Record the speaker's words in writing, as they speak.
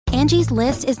Angie's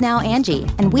List is now Angie,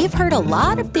 and we've heard a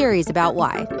lot of theories about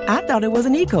why. I thought it was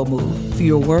an eco move.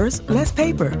 Fewer words, less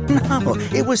paper. No,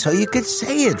 it was so you could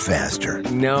say it faster.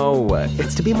 No,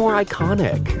 it's to be more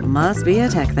iconic. Must be a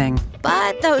tech thing.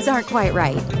 But those aren't quite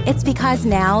right. It's because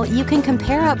now you can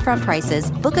compare upfront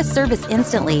prices, book a service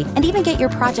instantly, and even get your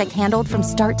project handled from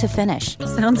start to finish.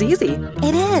 Sounds easy.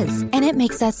 It is, and it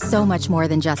makes us so much more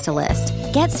than just a list.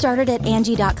 Get started at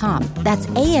Angie.com. That's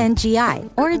ANGI,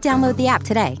 or download the app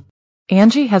today.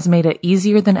 Angie has made it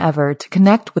easier than ever to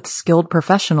connect with skilled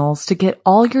professionals to get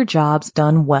all your jobs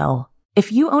done well.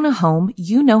 If you own a home,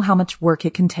 you know how much work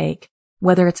it can take,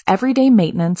 whether it's everyday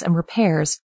maintenance and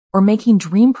repairs or making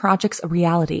dream projects a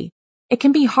reality. It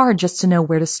can be hard just to know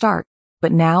where to start,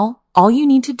 but now all you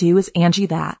need to do is Angie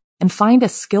that and find a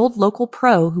skilled local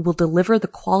pro who will deliver the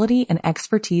quality and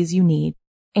expertise you need.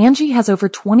 Angie has over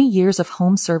 20 years of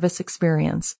home service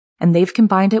experience, and they've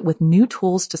combined it with new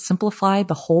tools to simplify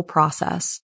the whole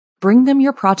process. Bring them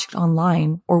your project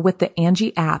online or with the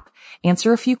Angie app,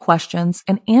 answer a few questions,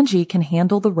 and Angie can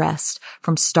handle the rest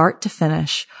from start to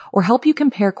finish, or help you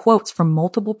compare quotes from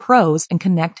multiple pros and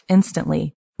connect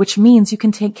instantly, which means you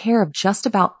can take care of just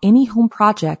about any home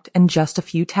project in just a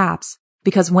few taps.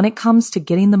 Because when it comes to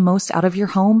getting the most out of your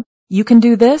home, you can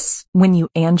do this when you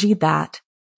Angie that.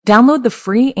 Download the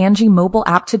free Angie mobile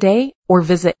app today or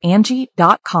visit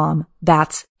Angie.com.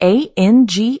 That's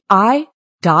ANGI.com.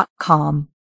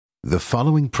 The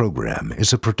following program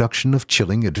is a production of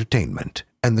Chilling Entertainment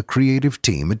and the creative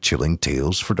team at Chilling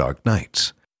Tales for Dark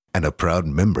Nights, and a proud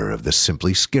member of the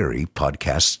Simply Scary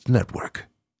Podcasts Network.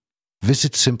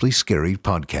 Visit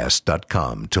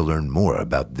simplyscarypodcast.com to learn more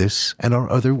about this and our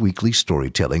other weekly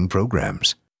storytelling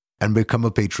programs, and become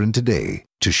a patron today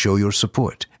to show your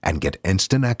support and get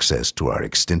instant access to our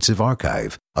extensive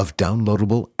archive of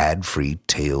downloadable ad-free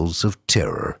tales of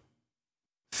terror.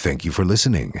 Thank you for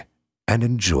listening, and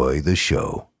enjoy the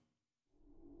show.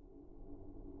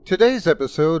 Today's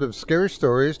episode of Scary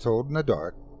Stories Told in the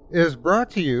Dark is brought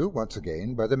to you once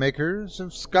again by the makers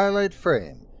of Skylight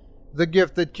Frame, the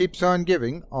gift that keeps on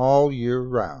giving all year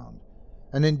round.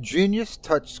 An ingenious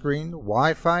touchscreen,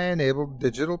 Wi-Fi-enabled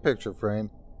digital picture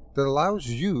frame that allows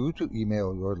you to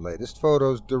email your latest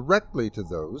photos directly to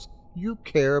those you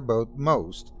care about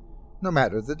most, no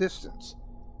matter the distance.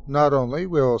 Not only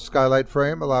will Skylight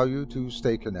Frame allow you to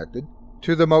stay connected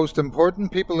to the most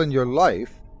important people in your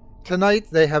life, tonight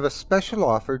they have a special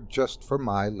offer just for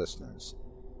my listeners.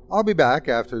 I'll be back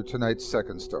after tonight's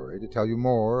second story to tell you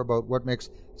more about what makes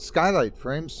Skylight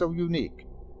Frame so unique,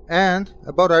 and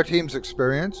about our team's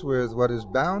experience with what is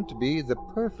bound to be the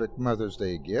perfect Mother's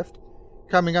Day gift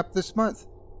coming up this month.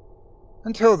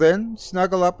 Until then,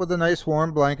 snuggle up with a nice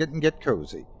warm blanket and get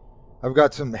cozy. I've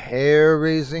got some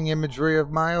hair-raising imagery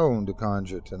of my own to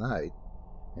conjure tonight,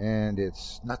 and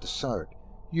it's not the sort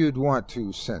you'd want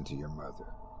to send to your mother.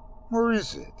 Or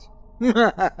is it?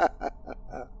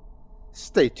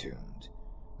 Stay tuned.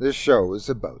 This show is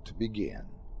about to begin.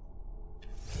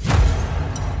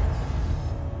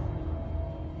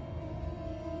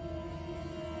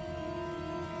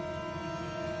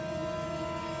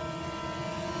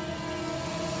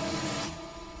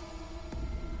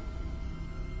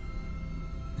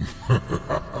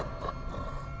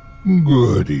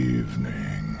 Good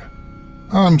evening.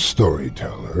 I'm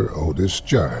storyteller Otis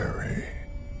Gyrie,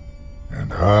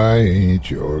 and I ain't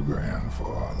your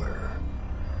grandfather.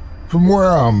 From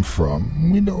where I'm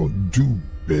from, we don't do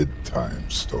bedtime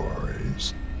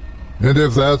stories. And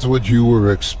if that's what you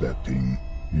were expecting,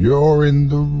 you're in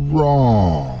the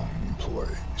wrong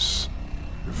place.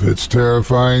 If it's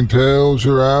terrifying tales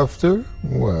you're after,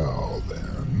 well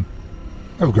then,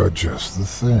 I've got just the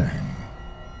thing.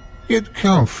 Get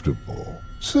comfortable,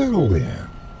 settle in,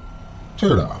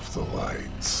 turn off the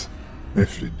lights,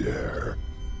 if you dare.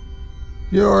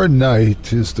 Your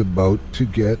night is about to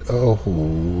get a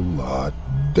whole lot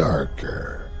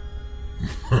darker.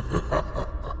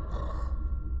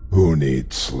 Who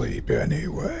needs sleep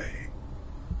anyway?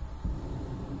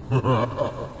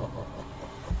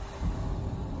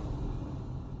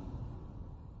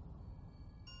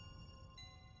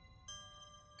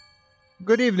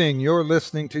 Good evening, you're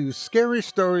listening to Scary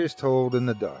Stories Told in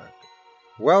the Dark.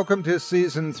 Welcome to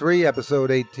Season 3, Episode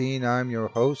 18. I'm your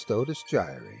host, Otis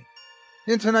Gyrie.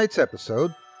 In tonight's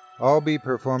episode, I'll be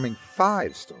performing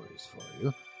 5 stories for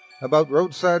you about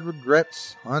roadside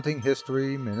regrets, haunting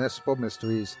history, municipal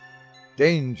mysteries,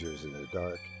 dangers in the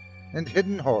dark, and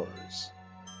hidden horrors.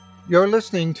 You're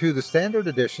listening to the standard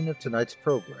edition of tonight's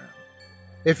program.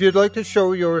 If you'd like to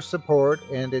show your support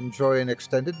and enjoy an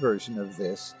extended version of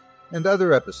this and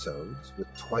other episodes with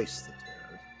twice the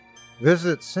terror,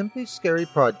 Visit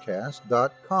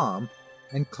simplyscarypodcast.com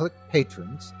and click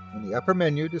Patrons in the upper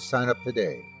menu to sign up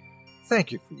today.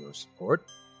 Thank you for your support.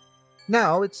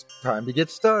 Now it's time to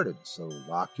get started, so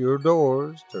lock your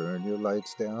doors, turn your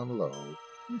lights down low,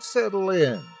 and settle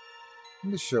in.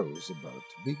 The show's about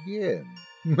to begin.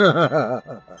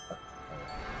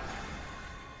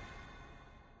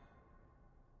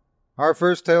 Our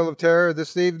first tale of terror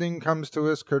this evening comes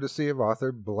to us courtesy of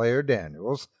author Blair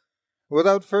Daniels.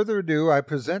 Without further ado, I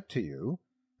present to you,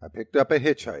 I Picked Up a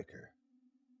Hitchhiker.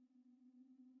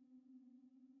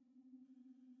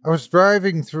 I was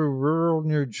driving through rural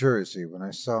New Jersey when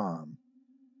I saw him.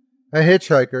 A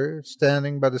hitchhiker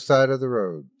standing by the side of the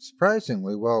road,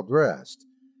 surprisingly well dressed.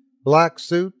 Black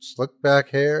suit, slicked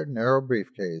back hair, narrow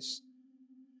briefcase.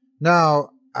 Now,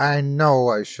 I know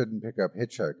I shouldn't pick up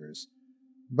hitchhikers,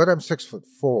 but I'm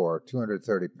 6'4",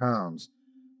 230 pounds,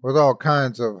 with all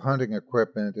kinds of hunting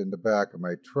equipment in the back of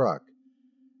my truck.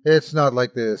 It's not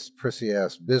like this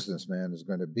prissy-ass businessman is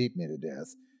going to beat me to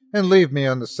death and leave me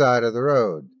on the side of the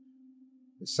road.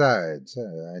 Besides,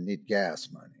 I need gas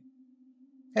money.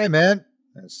 "Hey, man,"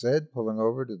 I said, pulling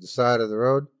over to the side of the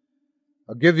road.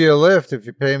 "I'll give you a lift if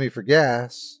you pay me for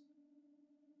gas."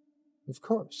 "Of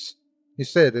course," he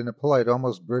said in a polite,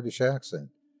 almost British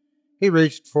accent. He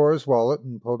reached for his wallet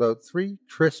and pulled out 3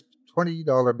 crisp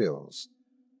 $20 bills.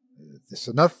 "This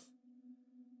enough?"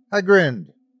 I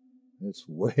grinned. "It's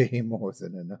way more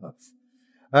than enough."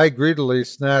 I greedily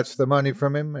snatched the money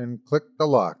from him and clicked the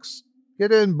locks.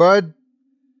 "Get in, bud."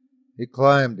 He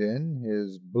climbed in.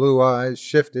 His blue eyes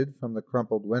shifted from the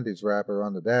crumpled Wendy's wrapper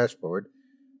on the dashboard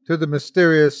to the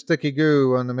mysterious sticky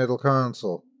goo on the middle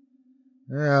console.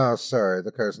 "Oh, sorry,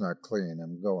 the car's not clean.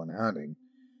 I'm going hunting,"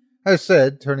 I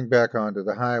said, turning back onto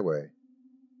the highway.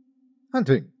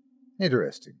 "Hunting?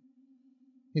 Interesting,"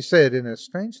 he said in a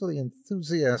strangely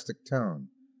enthusiastic tone.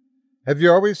 "Have you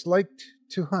always liked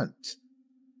to hunt?"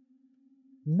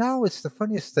 "No, it's the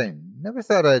funniest thing. Never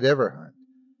thought I'd ever hunt.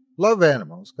 Love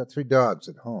animals, got 3 dogs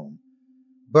at home.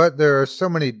 But there are so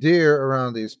many deer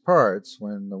around these parts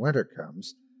when the winter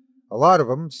comes. A lot of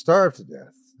them starve to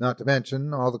death, not to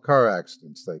mention all the car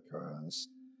accidents they cause."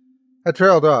 I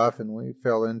trailed off and we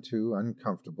fell into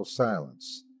uncomfortable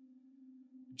silence.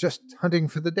 "Just hunting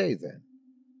for the day, then?"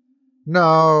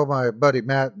 "No, my buddy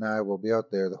Matt and I will be out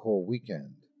there the whole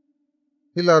weekend."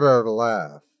 He let out a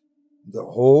laugh. "The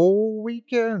whole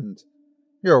weekend?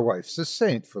 Your wife's a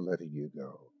saint for letting you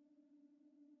go."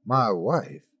 "My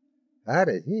wife?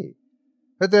 Added he.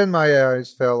 But then my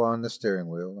eyes fell on the steering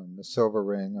wheel and the silver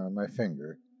ring on my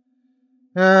finger.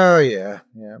 "Oh, yeah,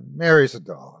 Mary's a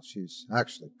doll. She's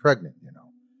actually pregnant,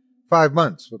 5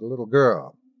 months with a little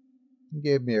girl." He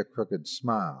gave me a crooked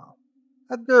smile.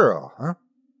 "A girl, huh?"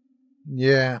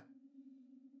 "Yeah."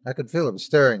 I could feel him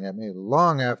staring at me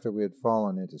long after we had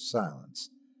fallen into silence.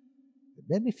 It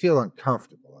made me feel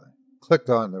uncomfortable. I clicked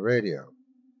on the radio.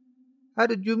 "How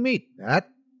did you meet,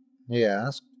 Matt?" he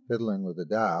asked, fiddling with the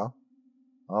dial.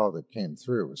 All that came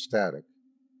through was static.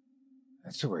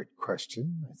 That's a weird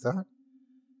question, I thought.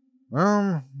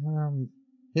 Well,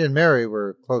 he and Mary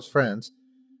were close friends,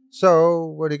 so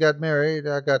when he got married,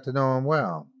 I got to know him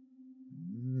well.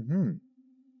 "Mm-hmm,"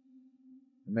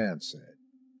 the man said.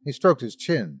 He stroked his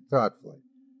chin thoughtfully,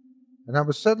 and I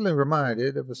was suddenly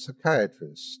reminded of a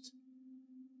psychiatrist.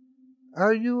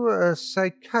 "Are you a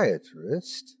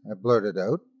psychiatrist?" I blurted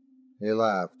out. He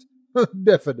laughed.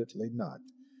 "Definitely not.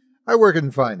 I work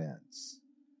in finance."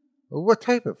 "What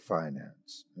type of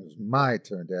finance?" It was my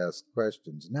turn to ask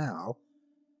questions now.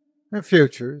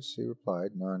 "Futures," he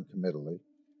replied noncommittally.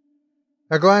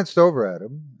 I glanced over at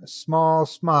him. A small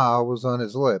smile was on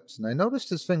his lips, and I noticed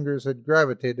his fingers had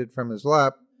gravitated from his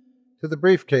lap to the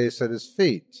briefcase at his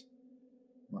feet.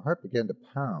 My heart began to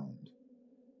pound.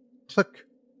 Click,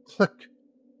 click.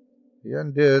 He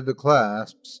undid the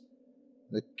clasps.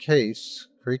 The case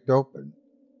creaked open.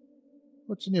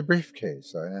 "What's in your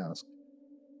briefcase?" I asked.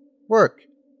 "Work."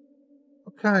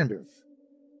 "What kind of?"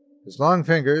 His long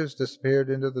fingers disappeared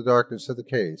into the darkness of the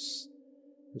case.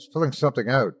 He was pulling something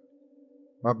out.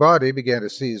 My body began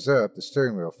to seize up. The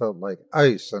steering wheel felt like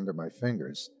ice under my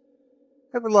fingers.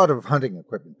 "I have a lot of hunting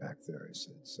equipment back there," I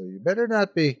said, "so you better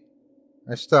not be—"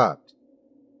 I stopped.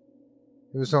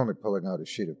 He was only pulling out a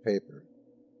sheet of paper.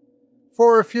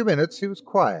 For a few minutes he was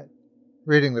quiet,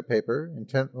 reading the paper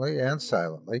intently and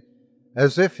silently,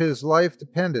 as if his life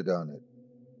depended on it.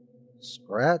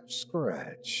 Scratch,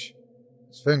 scratch.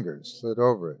 His fingers slid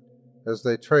over it as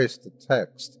they traced the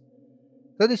text.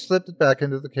 Then he slipped it back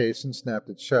into the case and snapped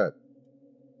it shut.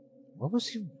 What was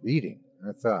he reading?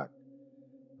 I thought.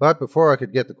 But before I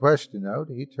could get the question out,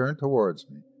 he turned towards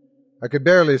me. I could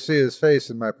barely see his face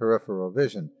in my peripheral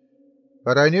vision,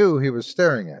 but I knew he was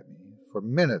staring at me for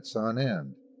minutes on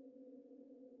end.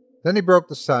 Then he broke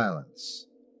the silence.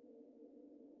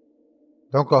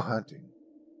 "Don't go hunting,"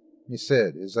 he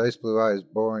said, his ice blue eyes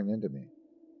boring into me.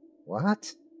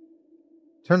 "What?"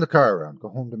 "Turn the car around. Go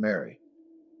home to Mary."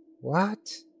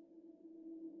 "What?"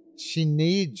 "She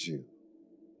needs you."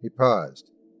 He paused.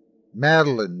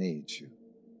 "Madeline needs you."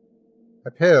 I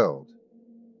paled.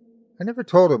 I never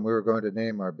told him we were going to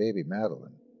name our baby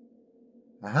Madeline.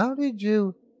 "How did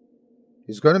you—"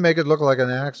 "He's going to make it look like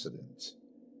an accident,"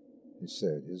 he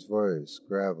said, his voice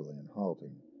gravelly and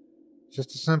halting.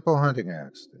 "Just a simple hunting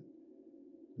accident.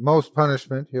 The most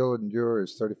punishment he'll endure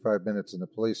is 35 minutes in the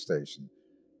police station,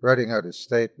 writing out his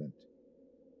statement.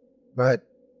 But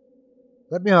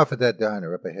let me off at that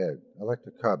diner up ahead. I like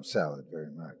the Cobb salad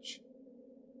very much."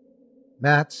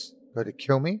 "Matt's going to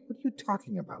kill me? What are you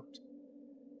talking about?"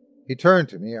 He turned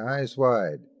to me, eyes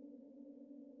wide.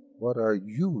 "What are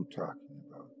you talking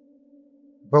about?"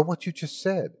 "About what you just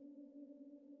said."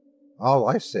 "All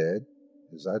I said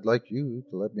is I'd like you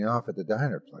to let me off at the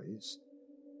diner, please."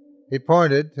 He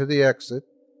pointed to the exit,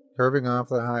 curving off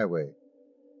the highway.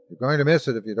 "You're going to miss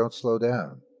it if you don't slow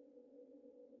down."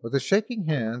 With a shaking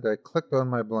hand, I clicked on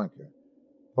my blinker,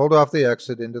 pulled off the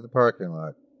exit into the parking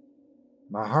lot.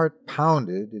 My heart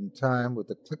pounded in time with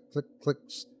the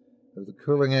click-click-clicks of the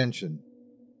cooling engine.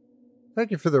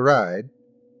 "Thank you for the ride,"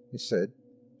 he said,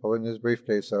 pulling his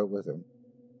briefcase out with him.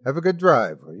 "Have a good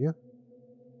drive, will you?"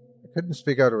 I couldn't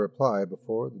speak out a reply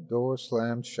before the door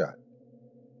slammed shut.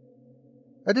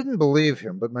 I didn't believe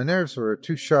him, but my nerves were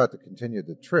too shot to continue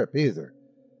the trip either.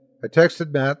 I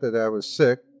texted Matt that I was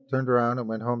sick, turned around and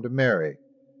went home to Mary.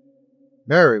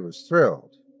 Mary was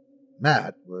thrilled.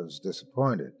 Matt was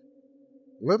disappointed.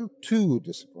 A little too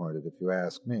disappointed, if you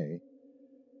ask me.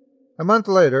 A month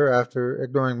later, after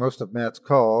ignoring most of Matt's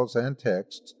calls and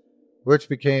texts, which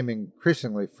became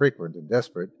increasingly frequent and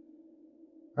desperate,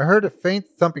 I heard a faint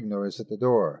thumping noise at the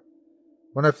door.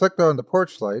 When I flicked on the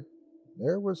porch light,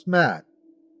 there was Matt,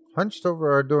 hunched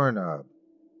over our doorknob,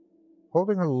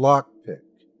 holding a lockpick.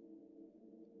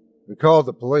 We called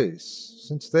the police.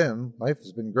 Since then, life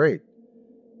has been great.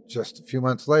 Just a few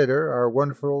months later, our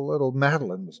wonderful little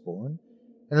Madeline was born,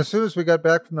 and as soon as we got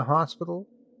back from the hospital,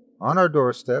 on our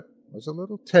doorstep was a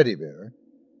little teddy bear,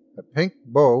 a pink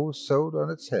bow sewed on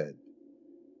its head.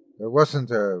 There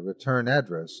wasn't a return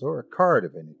address or a card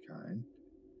of any kind,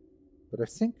 but I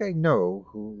think I know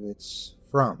who it's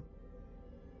from.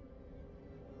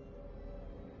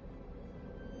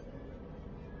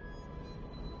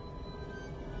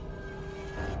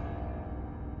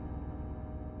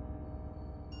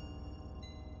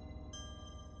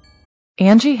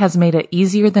 Angie has made it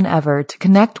easier than ever to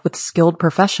connect with skilled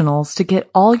professionals to get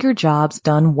all your jobs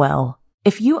done well.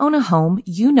 If you own a home,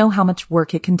 you know how much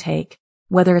work it can take,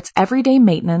 whether it's everyday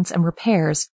maintenance and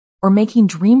repairs or making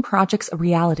dream projects a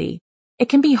reality. It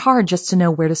can be hard just to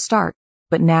know where to start,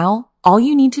 but now all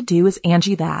you need to do is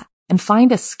Angie that and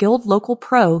find a skilled local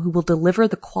pro who will deliver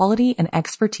the quality and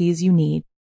expertise you need.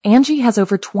 Angie has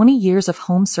over 20 years of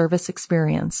home service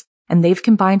experience, and they've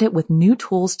combined it with new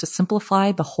tools to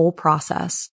simplify the whole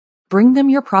process. Bring them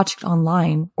your project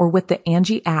online or with the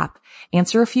Angie app,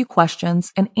 answer a few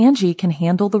questions, and Angie can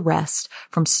handle the rest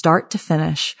from start to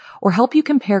finish, or help you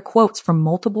compare quotes from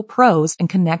multiple pros and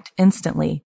connect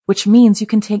instantly, which means you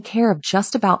can take care of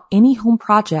just about any home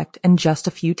project in just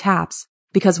a few taps.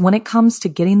 Because when it comes to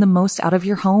getting the most out of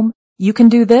your home, you can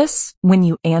do this when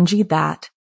you Angie that.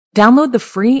 Download the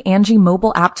free Angie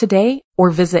mobile app today or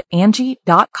visit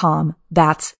Angie.com.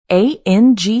 That's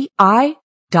ANGI.com.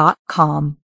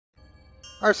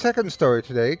 Our second story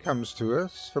today comes to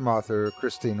us from author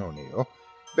Christine O'Neill.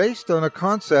 Based on a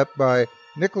concept by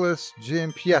Nicholas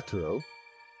Giampietro,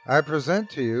 I present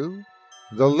to you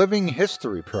The Living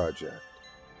History Project.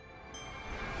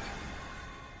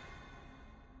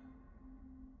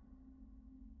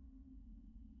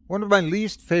 One of my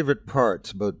least favorite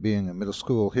parts about being a middle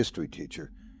school history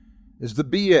teacher is the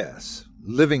BS,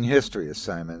 living history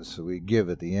assignments we give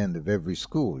at the end of every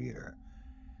school year.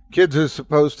 Kids are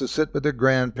supposed to sit with their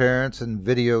grandparents and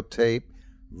videotape,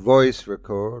 voice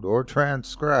record, or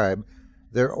transcribe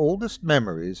their oldest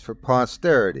memories for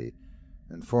posterity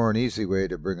and for an easy way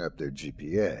to bring up their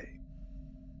GPA.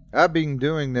 I've been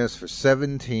doing this for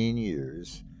 17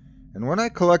 years, and when I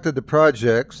collected the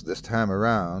projects this time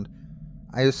around,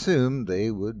 I assumed they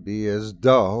would be as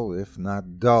dull, if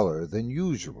not duller, than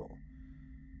usual.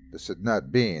 This had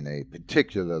not been a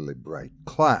particularly bright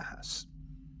class.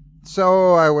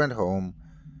 So I went home,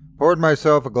 poured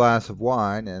myself a glass of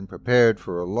wine, and prepared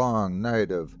for a long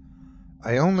night of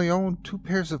I only owned 2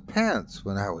 pairs of pants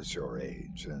when I was your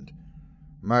age, and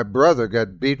my brother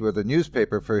got beat with a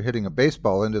newspaper for hitting a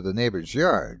baseball into the neighbor's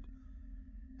yard.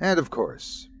 And of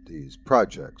course, these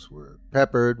projects were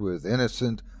peppered with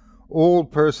innocent,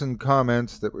 old-person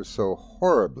comments that were so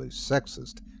horribly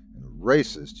sexist and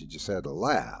racist you just had to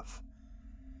laugh.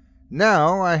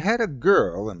 Now, I had a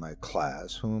girl in my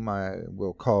class whom I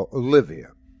will call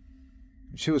Olivia.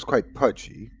 She was quite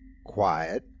pudgy,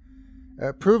 quiet,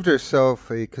 proved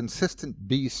herself a consistent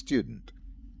B student.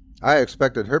 I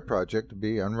expected her project to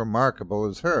be unremarkable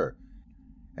as her,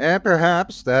 and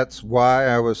perhaps that's why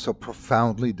I was so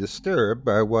profoundly disturbed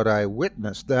by what I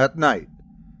witnessed that night.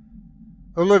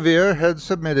 Olivia had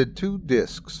submitted 2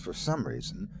 discs for some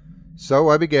reason, so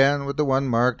I began with the one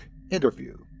marked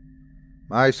Interview.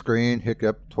 My screen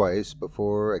hiccuped twice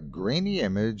before a grainy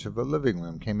image of a living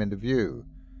room came into view.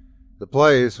 The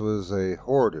place was a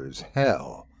hoarder's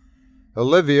hell.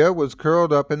 Olivia was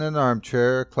curled up in an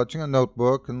armchair, clutching a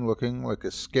notebook and looking like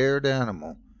a scared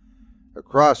animal.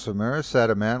 Across from her sat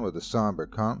a man with a somber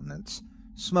countenance,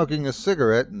 smoking a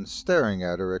cigarette and staring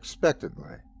at her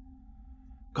expectantly.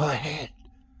 "Go ahead,"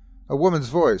 a woman's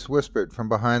voice whispered from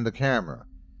behind the camera.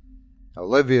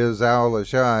 Olivia's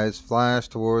owlish eyes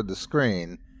flashed toward the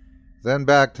screen, then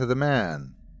back to the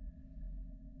man.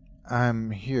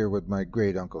 "I'm here with my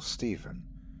great-uncle Stephen,"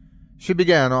 she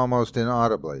began almost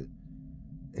inaudibly.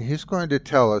 "He's going to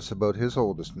tell us about his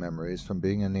oldest memories from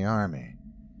being in the Army."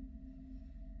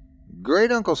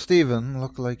 Great-uncle Stephen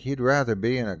looked like he'd rather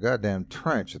be in a goddamn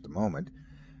trench at the moment,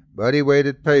 but he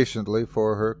waited patiently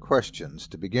for her questions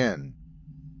to begin.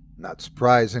 Not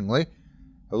surprisingly,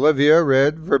 Olivia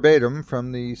read verbatim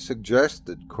from the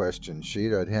suggested question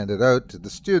sheet I'd handed out to the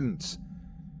students.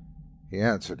 He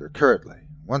answered her curtly.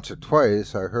 Once or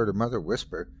twice I heard her mother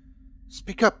whisper,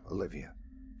 "Speak up, Olivia,"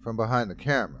 from behind the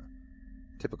camera.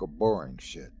 Typical boring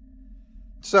shit.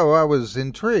 So I was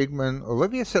intrigued when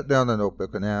Olivia set down the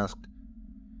notebook and asked,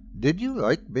 "Did you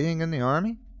like being in the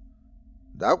Army?"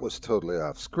 That was totally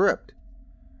off script.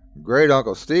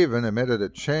 Great-uncle Stephen emitted a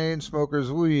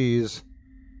chain-smoker's wheeze.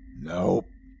 "Nope.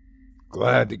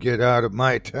 Glad to get out of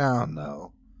my town,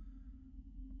 though."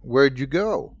 "Where'd you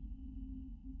go?"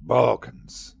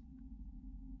 "Balkans."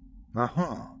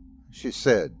 "Uh-huh," she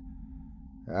said.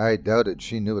 I doubted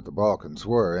she knew what the Balkans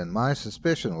were, and my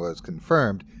suspicion was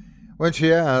confirmed when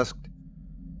she asked,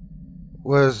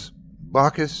 "Was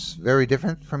Bacchus very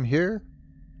different from here?"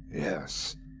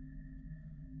 "Yes."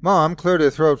 Mom cleared her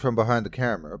throat from behind the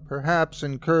camera, perhaps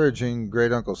encouraging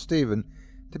Great-uncle Stephen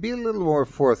to be a little more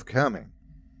forthcoming.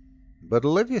 But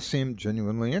Olivia seemed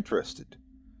genuinely interested.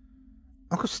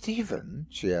 "Uncle Stephen,"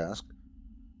 she asked,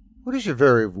 "what is your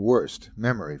very worst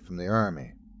memory from the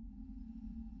Army?"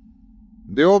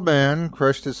 The old man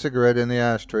crushed his cigarette in the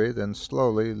ashtray, then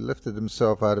slowly lifted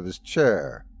himself out of his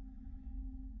chair.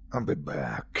 "I'll be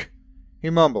back," he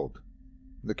mumbled.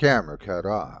 The camera cut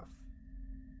off.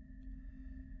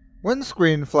 When the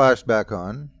screen flashed back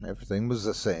on, everything was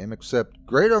the same, except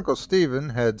Great-uncle Stephen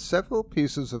had several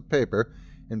pieces of paper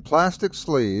in plastic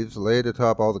sleeves laid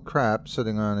atop all the crap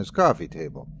sitting on his coffee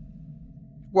table.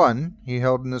 One he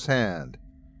held in his hand.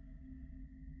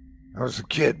 "I was a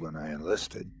kid when I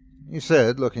enlisted," he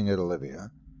said, looking at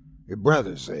Olivia. "Your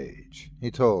brother's age," he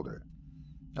told her.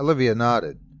 Olivia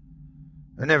nodded.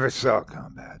 "I never saw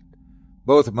combat.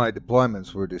 Both of my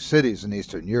deployments were to cities in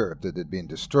Eastern Europe that had been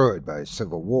destroyed by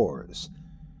civil wars.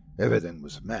 Everything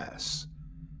was a mess.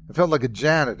 I felt like a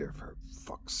janitor, for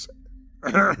fuck's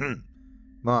sake."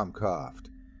 Mom coughed.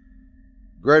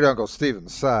 Great-uncle Stephen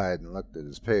sighed and looked at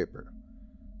his paper.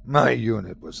 "My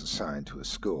unit was assigned to a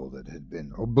school that had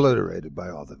been obliterated by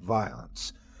all the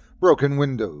violence. Broken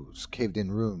windows,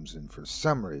 caved-in rooms, and for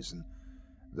some reason,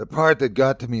 the part that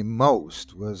got to me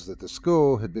most was that the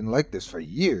school had been like this for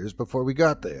years before we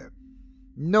got there.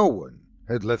 No one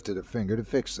had lifted a finger to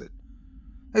fix it.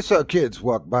 I saw kids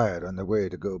walk by it on their way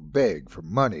to go beg for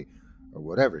money or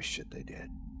whatever shit they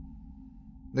did."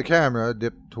 The camera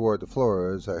dipped toward the floor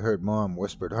as I heard Mom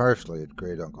whispered harshly at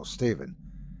Great-uncle Stephen.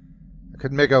 I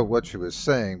couldn't make out what she was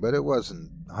saying, but it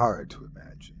wasn't hard to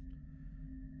imagine.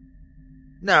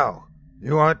 "Now,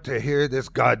 you want to hear this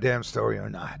goddamn story or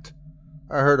not?"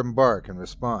 I heard him bark in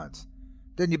response.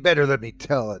 "Then you better let me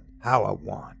tell it how I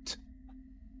want."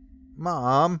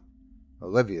 "Mom,"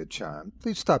 Olivia chimed,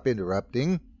 "please stop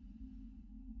interrupting."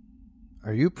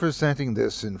 "Are you presenting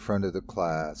this in front of the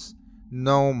class?"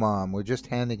 "No, Mom, we're just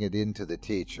handing it in to the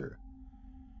teacher."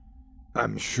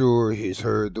 "I'm sure he's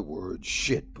heard the word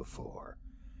shit before."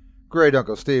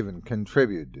 Great-uncle Stephen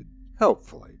contributed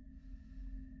helpfully.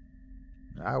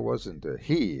 I wasn't a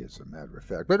he, as a matter of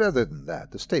fact, but other than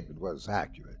that, the statement was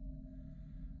accurate.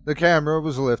 The camera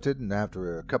was lifted, and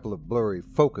after a couple of blurry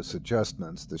focus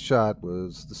adjustments, the shot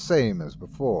was the same as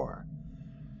before.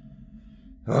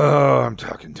 "Oh, I'm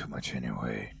talking too much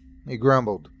anyway," he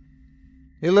grumbled.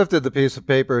 He lifted the piece of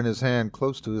paper in his hand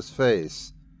close to his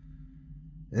face.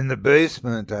 "In the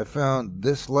basement, I found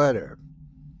this letter.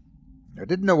 I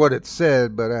didn't know what it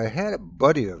said, but I had a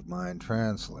buddy of mine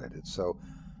translate it, so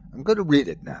I'm going to read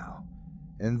it now,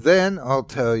 and then I'll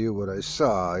tell you what I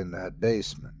saw in that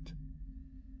basement."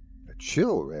 A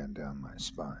chill ran down my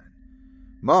spine.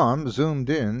 Mom zoomed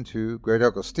in to Great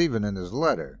Uncle Stephen and his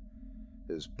letter.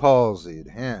 His palsied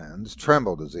hands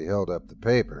trembled as he held up the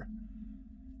paper.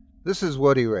 This is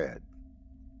what he read.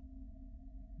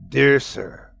 "Dear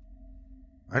Sir,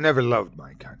 I never loved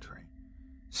my country.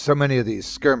 So many of these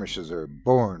skirmishes are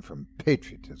born from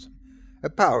patriotism, a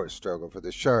power struggle for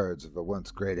the shards of a once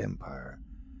great empire.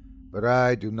 But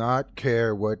I do not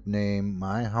care what name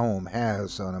my home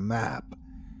has on a map.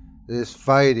 This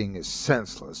fighting is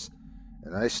senseless,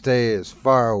 and I stay as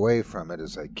far away from it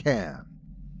as I can.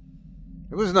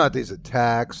 It was not these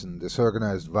attacks and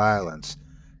disorganized violence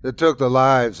that took the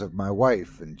lives of my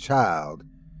wife and child.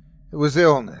 It was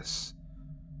illness.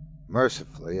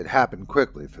 Mercifully, it happened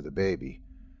quickly for the baby.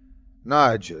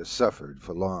 Nadja suffered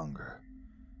for longer.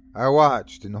 I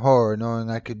watched in horror, knowing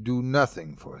I could do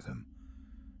nothing for them.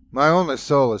 My only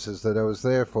solace is that I was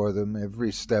there for them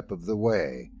every step of the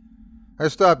way. I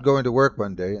stopped going to work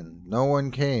one day, and no one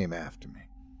came after me.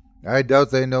 I doubt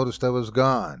they noticed I was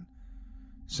gone.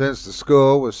 Since the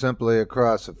school was simply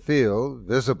across a field,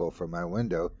 visible from my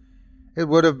window, it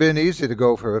would have been easy to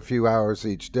go for a few hours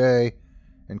each day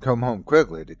and come home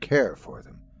quickly to care for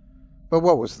them. But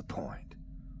what was the point?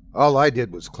 All I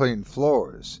did was clean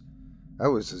floors. I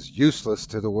was as useless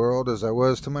to the world as I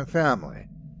was to my family.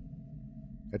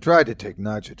 I tried to take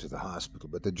Nadja to the hospital,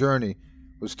 but the journey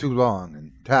was too long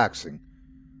and taxing.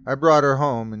 I brought her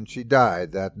home, and she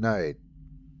died that night.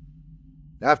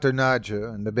 After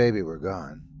Nadja and the baby were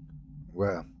gone,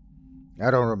 well,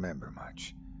 I don't remember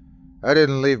much. I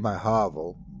didn't leave my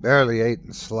hovel, barely ate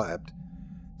and slept,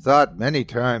 thought many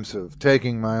times of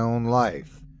taking my own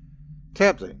life.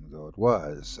 Tempting though it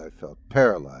was, I felt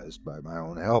paralyzed by my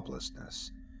own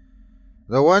helplessness.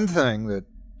 The one thing that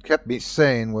kept me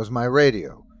sane was my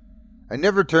radio. I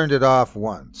never turned it off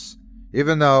once,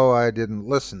 even though I didn't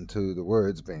listen to the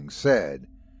words being said.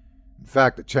 In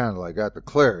fact, the channel I got the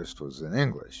clearest was in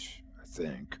English, I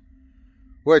think,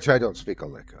 which I don't speak a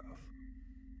lick of.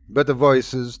 But the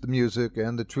voices, the music,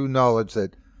 and the true knowledge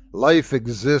that life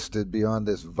existed beyond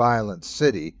this violent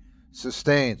city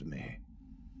sustained me.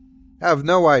 I have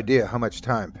no idea how much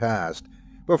time passed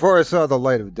before I saw the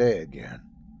light of day again.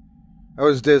 I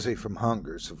was dizzy from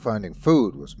hunger, so finding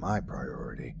food was my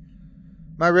priority.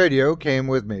 My radio came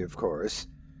with me, of course.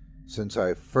 Since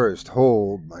I first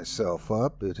holed myself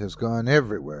up, it has gone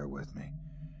everywhere with me.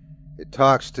 It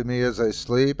talks to me as I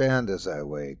sleep and as I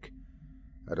wake.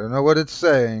 I don't know what it's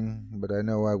saying, but I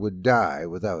know I would die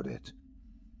without it.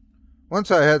 Once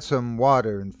I had some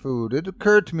water and food, it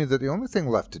occurred to me that the only thing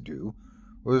left to do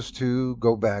was to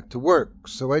go back to work,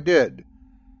 so I did.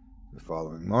 The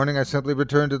following morning I simply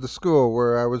returned to the school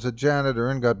where I was a janitor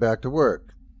and got back to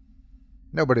work.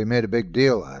 Nobody made a big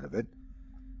deal out of it.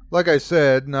 Like I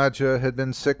said, Nadja had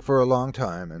been sick for a long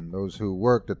time, and those who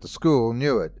worked at the school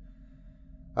knew it.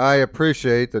 I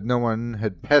appreciate that no one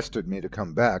had pestered me to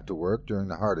come back to work during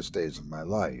the hardest days of my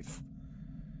life.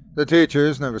 The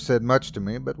teachers never said much to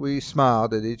me, but we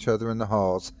smiled at each other in the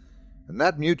halls, and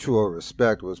that mutual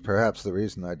respect was perhaps the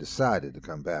reason I decided to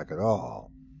come back at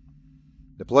all.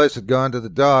 The place had gone to the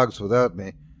dogs without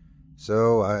me,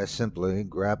 so I simply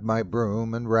grabbed my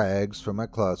broom and rags from my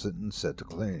closet and set to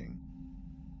cleaning.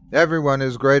 Everyone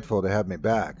is grateful to have me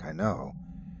back, I know,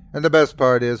 and the best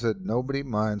part is that nobody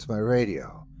minds my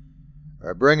radio.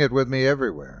 I bring it with me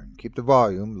everywhere and keep the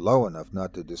volume low enough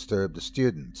not to disturb the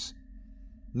students.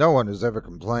 No one has ever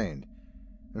complained.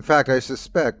 In fact, I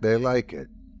suspect they like it.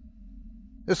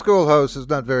 The schoolhouse is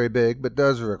not very big, but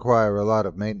does require a lot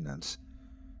of maintenance.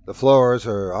 The floors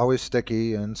are always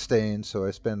sticky and stained, so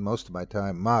I spend most of my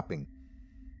time mopping.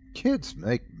 Kids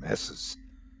make messes.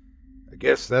 I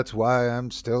guess that's why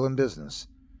I'm still in business.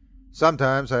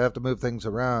 Sometimes I have to move things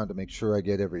around to make sure I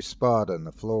get every spot on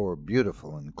the floor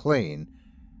beautiful and clean,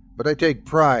 but I take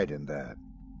pride in that.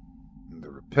 And the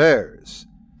repairs.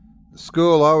 The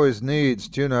school always needs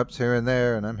tune-ups here and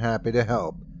there, and I'm happy to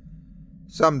help.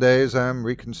 Some days I'm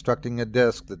reconstructing a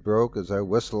desk that broke as I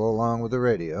whistle along with the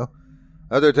radio.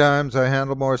 Other times I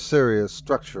handle more serious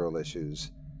structural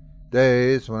issues.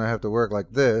 Days when I have to work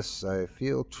like this, I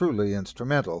feel truly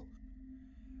instrumental.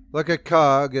 Like a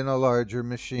cog in a larger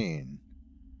machine.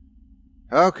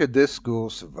 How could this school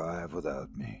survive without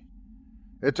me?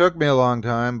 It took me a long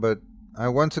time, but I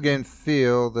once again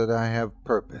feel that I have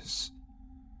purpose.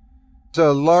 There's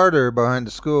a larder behind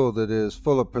the school that is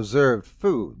full of preserved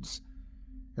foods.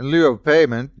 In lieu of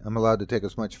payment, I'm allowed to take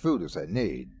as much food as I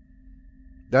need.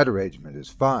 That arrangement is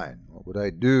fine. What would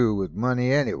I do with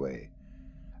money anyway?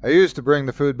 I used to bring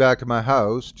the food back to my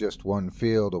house, just one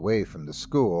field away from the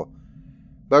school,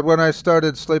 but when I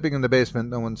started sleeping in the basement,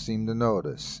 no one seemed to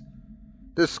notice.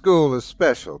 This school is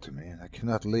special to me, and I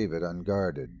cannot leave it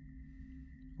unguarded.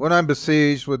 When I'm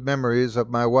besieged with memories of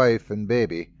my wife and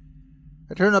baby,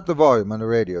 I turn up the volume on the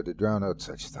radio to drown out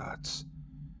such thoughts.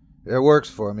 It works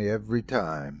for me every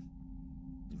time,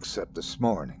 except this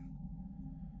morning.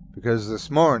 Because this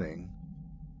morning,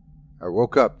 I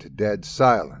woke up to dead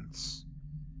silence.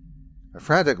 I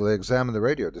frantically examined the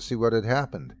radio to see what had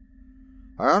happened.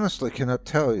 I honestly cannot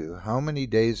tell you how many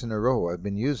days in a row I've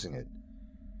been using it.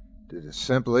 Did it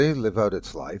simply live out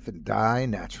its life and die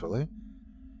naturally?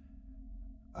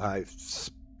 I've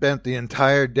spent the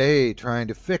entire day trying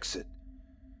to fix it.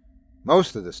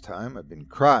 Most of this time I've been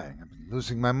crying. I've been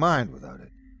losing my mind without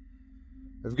it.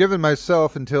 I've given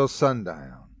myself until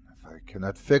sundown. If I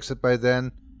cannot fix it by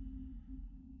then,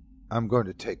 I'm going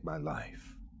to take my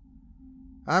life.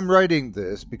 I'm writing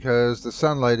this because the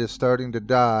sunlight is starting to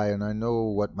die and I know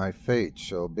what my fate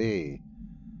shall be.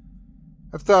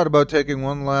 I've thought about taking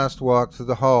one last walk through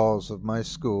the halls of my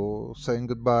school, saying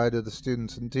goodbye to the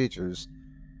students and teachers.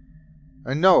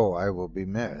 I know I will be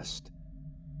missed,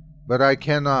 but I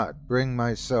cannot bring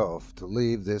myself to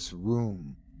leave this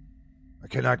room. I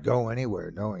cannot go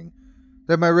anywhere knowing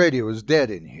that my radio is dead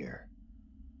in here.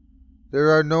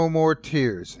 There are no more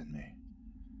tears in me.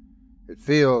 It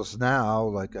feels now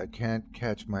like I can't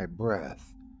catch my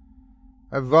breath.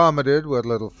 I've vomited what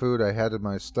little food I had in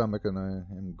my stomach, and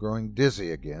I am growing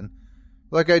dizzy again,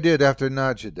 like I did after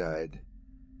Nadja died.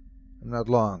 I'm not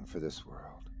long for this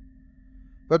world.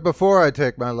 But before I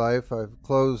take my life, I've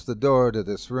closed the door to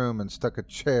this room and stuck a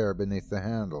chair beneath the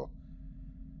handle.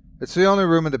 It's the only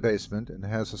room in the basement, and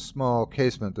has a small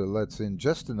casement that lets in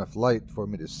just enough light for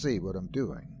me to see what I'm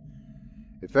doing.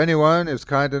 If anyone is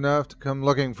kind enough to come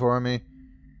looking for me,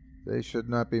 they should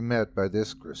not be met by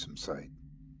this gruesome sight.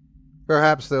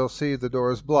 Perhaps they'll see the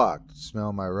doors blocked,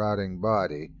 smell my rotting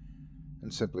body,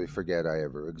 and simply forget I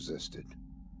ever existed.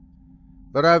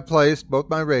 But I've placed both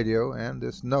my radio and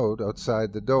this note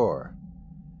outside the door.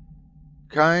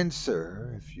 Kind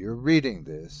sir, if you're reading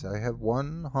this, I have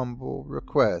one humble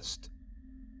request.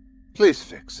 Please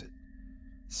fix it.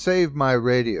 Save my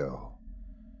radio.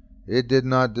 It did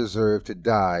not deserve to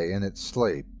die in its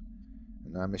sleep,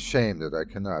 and I'm ashamed that I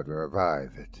cannot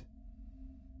revive it.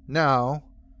 Now,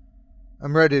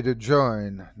 I'm ready to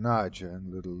join Nadja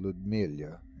and little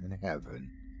Ludmilla in heaven.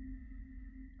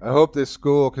 I hope this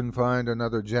school can find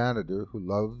another janitor who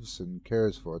loves and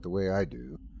cares for it the way I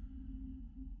do.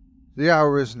 The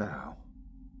hour is now.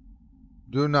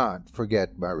 Do not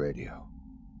forget my radio.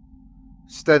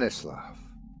 Stanislav.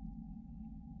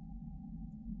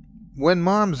 When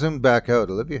Mom zoomed back out,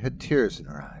 Olivia had tears in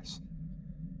her eyes.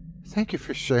 Thank you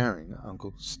for sharing,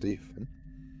 Uncle Stephen,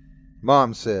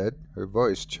 Mom said, her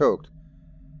voice choked.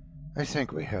 I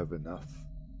think we have enough.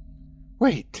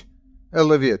 Wait,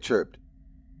 Olivia chirped.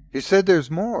 You said there's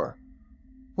more.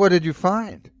 What did you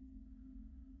find?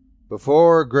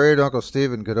 Before great Uncle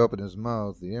Stephen could open his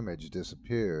mouth, the image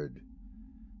disappeared.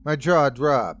 My jaw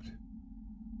dropped.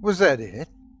 Was that it?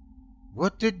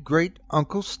 What did great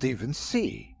Uncle Stephen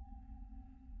see?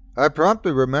 I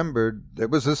promptly remembered there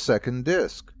was a second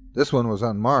disc. This one was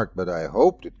unmarked, but I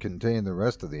hoped it contained the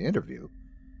rest of the interview.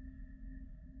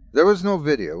 There was no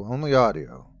video, only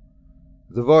audio.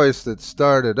 The voice that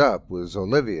started up was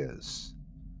Olivia's.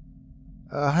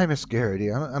 Hi, Miss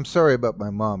Garrity. I'm sorry about my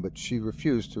mom, but she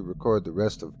refused to record the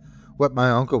rest of what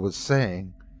my uncle was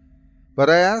saying. But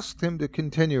I asked him to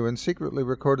continue and secretly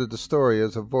recorded the story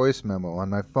as a voice memo on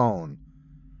my phone.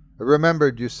 I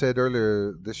remembered you said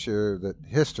earlier this year that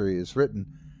history is written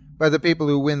by the people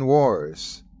who win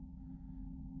wars.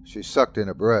 She sucked in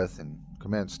a breath and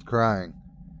commenced crying.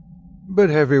 But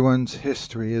everyone's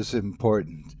history is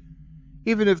important.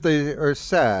 Even if they are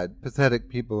sad, pathetic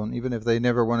people, and even if they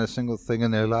never won a single thing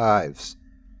in their lives.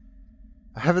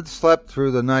 I haven't slept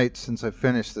through the night since I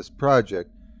finished this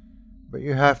project, but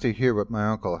you have to hear what my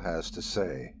uncle has to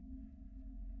say.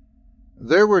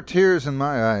 There were tears in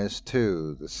my eyes,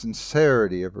 too. The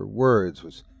sincerity of her words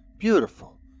was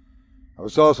beautiful. I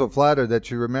was also flattered that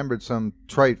she remembered some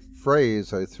trite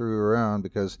phrase I threw around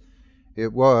because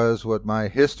it was what my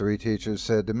history teachers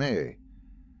said to me.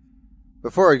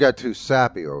 Before I got too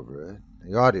sappy over it,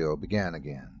 the audio began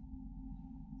again.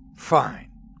 Fine,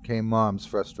 came Mom's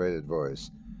frustrated voice.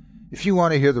 If you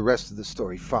want to hear the rest of the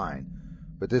story, fine,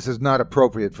 but this is not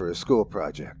appropriate for a school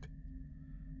project.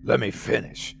 Let me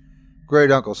finish.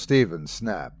 Great Uncle Stephen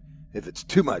snapped. If it's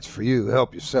too much for you,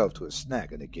 help yourself to a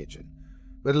snack in the kitchen.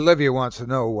 But Olivia wants to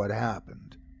know what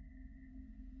happened.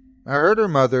 I heard her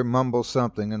mother mumble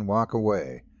something and walk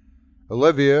away.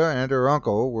 Olivia and her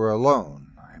uncle were alone.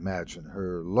 I imagine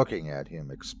her looking at him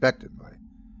expectantly.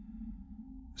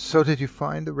 So did you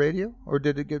find the radio, or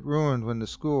did it get ruined when the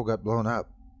school got blown up?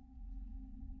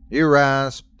 He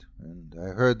rasped, and I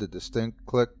heard the distinct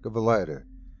click of a lighter.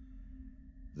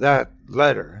 That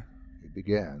letter, he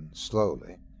began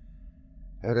slowly,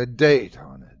 had a date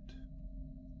on it.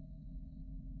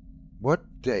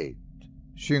 What date?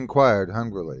 She inquired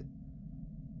hungrily.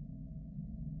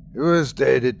 It was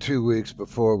dated 2 weeks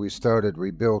before we started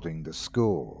rebuilding the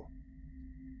school.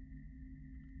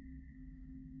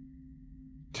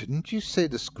 Didn't you say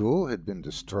the school had been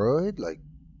destroyed, like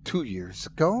 2 years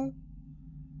ago?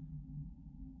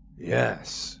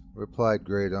 Yes, replied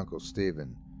Great Uncle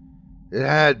Stephen. It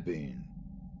had been.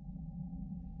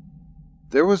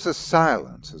 There was a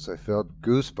silence as I felt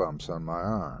goosebumps on my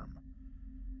arm.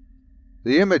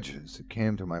 The images that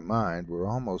came to my mind were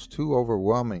almost too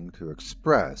overwhelming to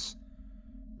express,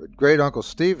 but Great Uncle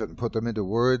Stephen put them into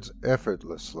words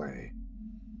effortlessly.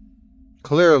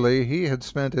 Clearly, he had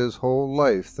spent his whole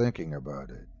life thinking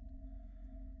about it.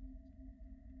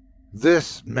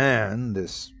 This man,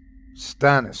 this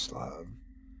Stanislav,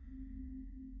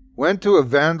 went to a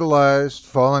vandalized,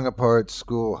 falling-apart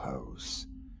schoolhouse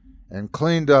and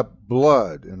cleaned up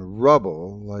blood and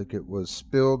rubble like it was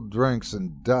spilled drinks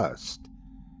and dust.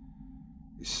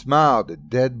 He smiled at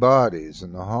dead bodies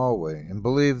in the hallway and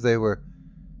believed they were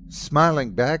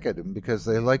smiling back at him because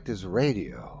they liked his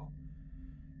radio.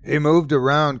 He moved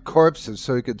around corpses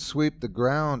so he could sweep the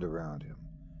ground around him.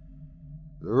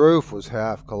 The roof was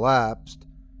half collapsed,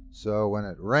 so when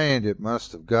it rained it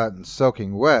must have gotten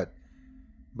soaking wet,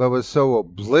 but was so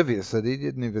oblivious that he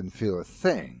didn't even feel a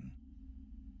thing.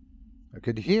 I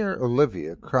could hear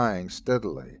Olivia crying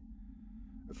steadily.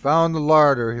 I found the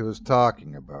larder he was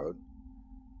talking about.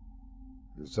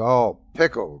 It was all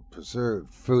pickled,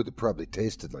 preserved food that probably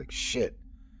tasted like shit.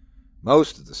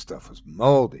 Most of the stuff was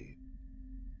moldy.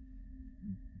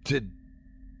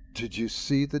 Did you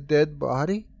see the dead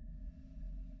body?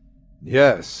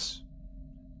 Yes.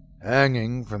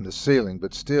 Hanging from the ceiling,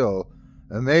 but still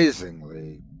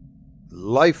amazingly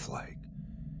lifelike.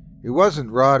 He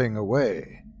wasn't rotting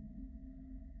away.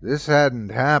 This hadn't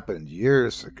happened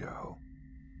years ago.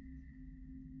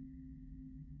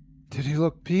 Did he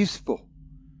look peaceful?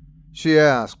 She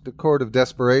asked, a chord of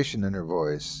desperation in her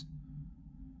voice.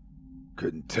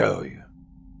 Couldn't tell you.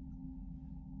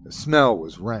 The smell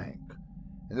was rank,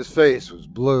 and his face was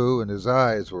blue, and his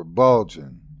eyes were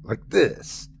bulging, like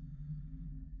this.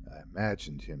 I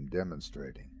imagined him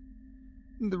demonstrating.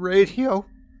 The radio?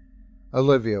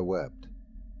 Olivia wept.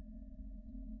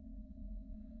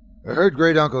 I heard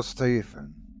Great Uncle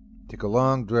Stephen take a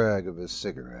long drag of his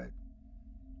cigarette.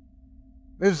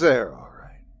 It was there, all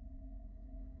right.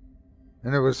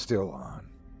 And it was still on.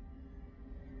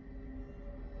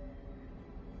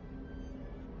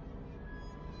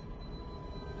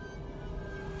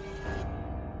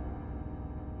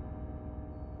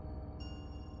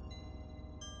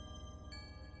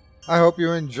 I hope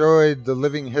you enjoyed The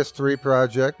Living History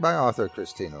Project by author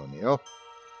Christine O'Neill.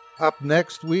 Up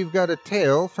next, we've got a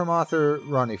tale from author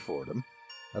Ronnie Fordham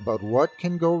about what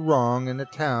can go wrong in a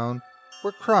town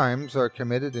where crimes are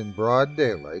committed in broad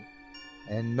daylight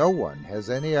and no one has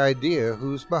any idea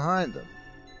who's behind them,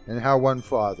 and how one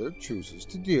father chooses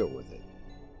to deal with it.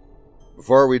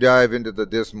 Before we dive into the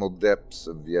dismal depths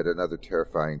of yet another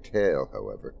terrifying tale,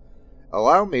 however,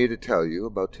 allow me to tell you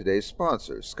about today's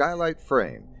sponsor, Skylight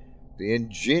Frame, the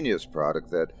ingenious product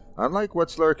that, unlike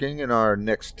what's lurking in our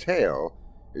next tale,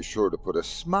 is sure to put a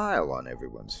smile on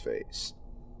everyone's face.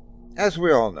 As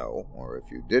we all know, or if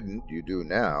you didn't, you do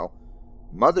now,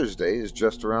 Mother's Day is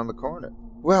just around the corner.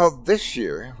 Well, this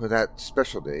year, with that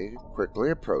special day quickly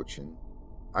approaching,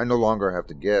 I no longer have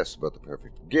to guess about the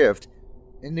perfect gift,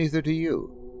 and neither do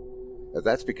you.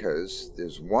 That's because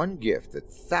there's one gift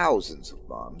that thousands of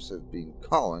moms have been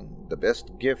calling the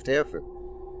best gift ever.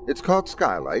 It's called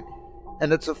Skylight,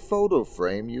 and it's a photo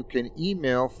frame you can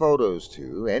email photos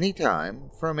to anytime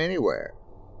from anywhere.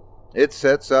 It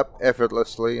sets up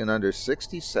effortlessly in under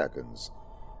 60 seconds.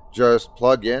 Just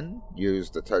plug in, use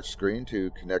the touchscreen to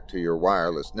connect to your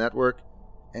wireless network,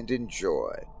 and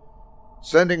enjoy.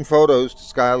 Sending photos to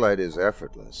Skylight is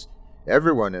effortless.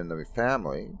 Everyone in the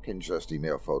family can just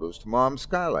email photos to Mom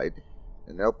Skylight,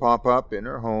 and they'll pop up in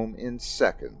her home in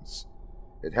seconds.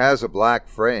 It has a black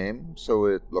frame, so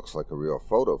it looks like a real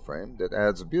photo frame that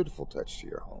adds a beautiful touch to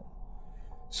your home.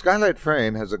 Skylight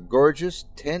Frame has a gorgeous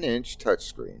 10-inch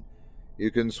touchscreen. You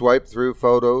can swipe through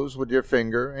photos with your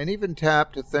finger and even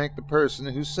tap to thank the person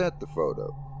who sent the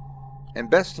photo. And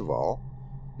best of all,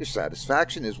 your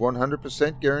satisfaction is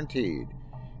 100% guaranteed.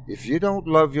 If you don't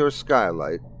love your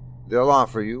skylight, they'll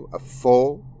offer you a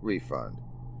full refund.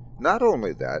 Not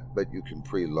only that, but you can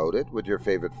preload it with your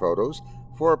favorite photos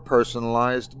for a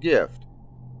personalized gift.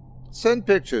 Send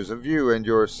pictures of you and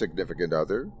your significant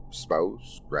other,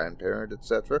 spouse, grandparent,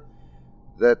 etc.,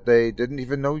 that they didn't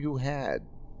even know you had.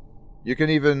 You can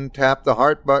even tap the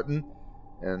heart button,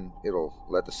 and it'll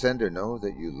let the sender know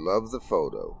that you love the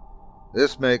photo.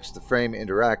 This makes the frame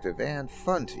interactive and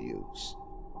fun to use.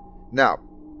 Now,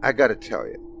 I gotta tell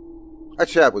you, I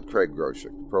chat with Craig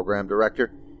Groshek, the program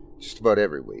director, just about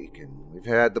every week, and we've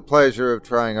had the pleasure of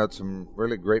trying out some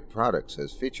really great products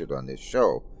as featured on this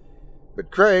show. But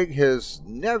Craig has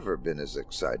never been as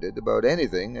excited about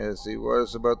anything as he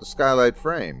was about the Skylight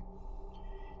Frame.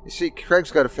 You see,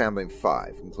 Craig's got a family of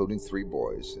 5, including 3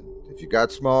 boys, and if you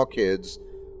got small kids,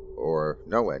 or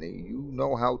know any, you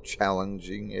know how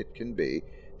challenging it can be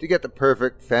to get the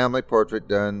perfect family portrait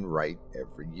done right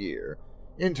every year,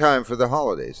 in time for the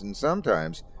holidays, and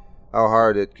sometimes how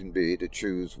hard it can be to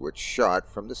choose which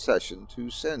shot from the session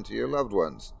to send to your loved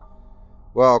ones.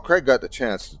 Well, Craig got the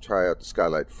chance to try out the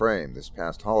Skylight Frame this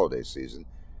past holiday season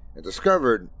and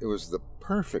discovered it was the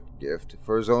perfect gift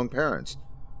for his own parents,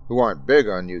 who aren't big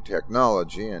on new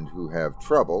technology and who have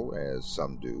trouble, as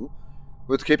some do,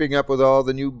 with keeping up with all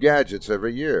the new gadgets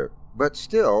every year, but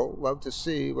still love to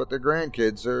see what their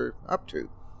grandkids are up to.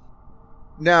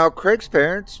 Now, Craig's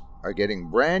parents are getting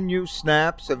brand new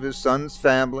snaps of his son's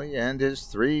family and his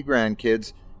 3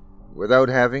 grandkids without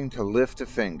having to lift a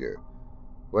finger.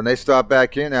 When they stop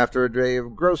back in after a day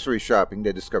of grocery shopping,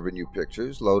 they discover new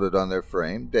pictures loaded on their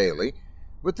frame daily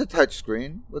with the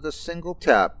touchscreen with a single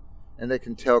tap, and they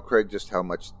can tell Craig just how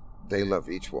much they love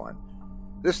each one.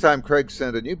 This time Craig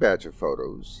sent a new batch of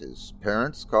photos. His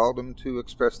parents called him to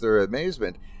express their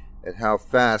amazement at how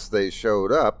fast they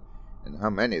showed up and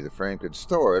how many the frame could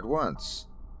store at once.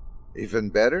 Even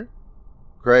better,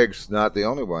 Craig's not the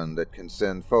only one that can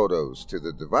send photos to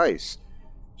the device.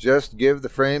 Just give the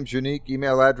frame's unique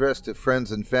email address to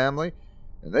friends and family,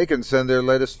 and they can send their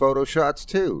latest photo shots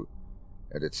too.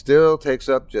 And it still takes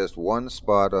up just one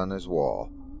spot on his wall.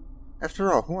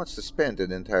 After all, who wants to spend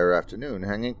an entire afternoon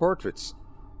hanging portraits?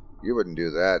 You wouldn't do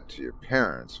that to your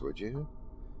parents, would you?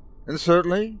 And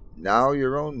certainly, now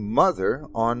your own mother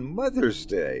on Mother's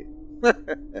Day.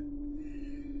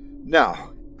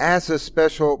 Now, as a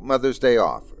special Mother's Day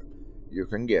offer, you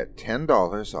can get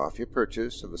 $10 off your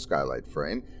purchase of a Skylight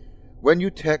Frame when you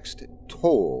text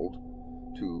TOLD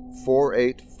to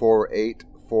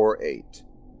 484848.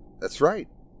 That's right.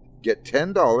 Get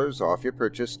 $10 off your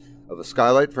purchase of a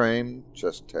Skylight Frame.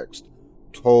 Just text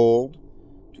TOLD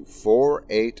to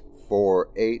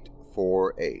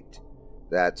 484848.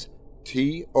 That's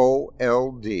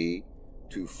TOLD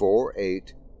to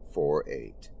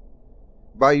 4848.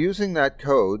 By using that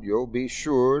code, you'll be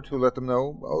sure to let them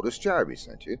know Otis Jarvie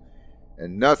sent you,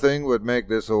 and nothing would make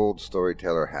this old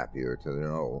storyteller happier to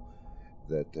know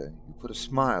that you put a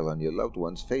smile on your loved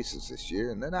ones' faces this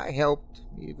year, and that I helped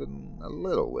even a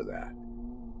little with that.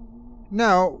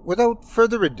 Now, without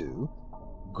further ado,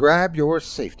 grab your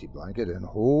safety blanket and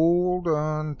hold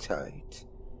on tight.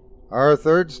 Our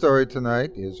third story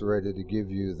tonight is ready to give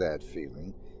you that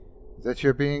feeling that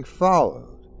you're being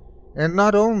followed, and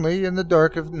not only in the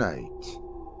dark of night.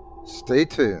 Stay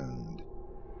tuned.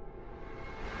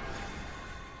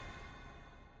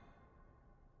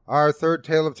 Our third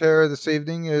tale of terror this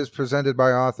evening is presented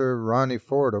by author Ronnie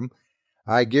Fordham.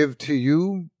 I give to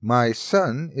you, My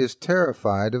Son is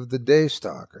Terrified of the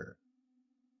Daystalker.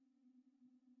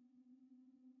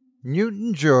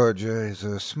 Newton, Georgia is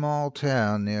a small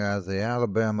town near the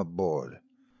Alabama border,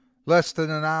 less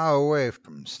than an hour away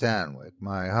from Stanwick,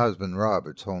 my husband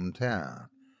Robert's hometown.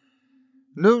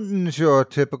 Newton's your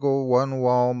typical one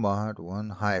Walmart, one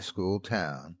high school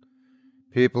town.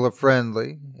 People are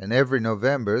friendly, and every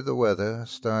November the weather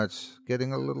starts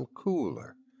getting a little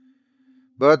cooler.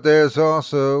 But there's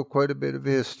also quite a bit of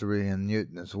history in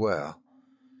Newton as well.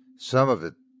 Some of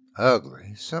it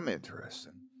ugly, some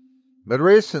interesting. But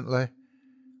recently,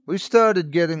 we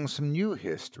started getting some new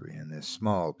history in this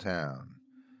small town.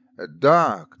 A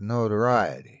dark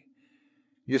notoriety.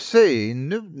 You see,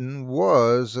 Newton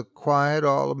was a quiet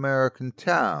all-American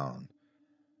town,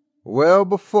 well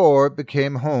before it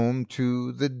became home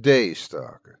to the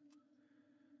Daystalker.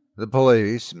 The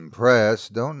police and press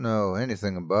don't know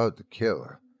anything about the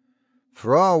killer.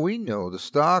 For all we know, the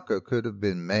stalker could have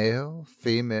been male,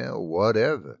 female,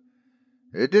 whatever.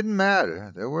 It didn't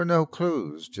matter. There were no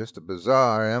clues, just a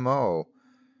bizarre M.O.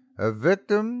 A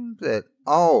victim that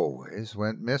always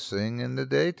went missing in the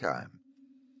daytime.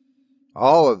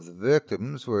 All of the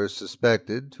victims were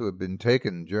suspected to have been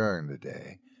taken during the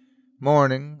day.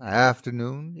 Morning,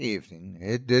 afternoon, evening,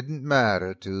 it didn't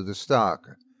matter to the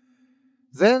stalker.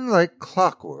 Then, like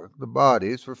clockwork, the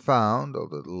bodies were found a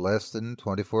little less than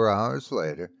 24 hours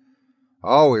later,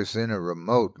 always in a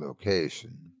remote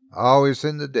location, always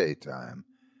in the daytime.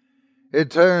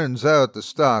 It turns out the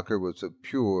stalker was a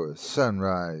pure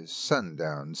sunrise,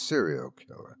 sundown serial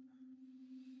killer.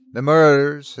 The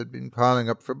murders had been piling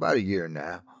up for about a year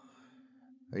now.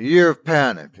 A year of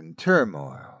panic and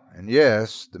turmoil, and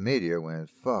yes, the media went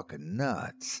fucking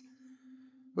nuts.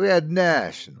 We had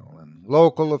national and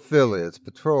local affiliates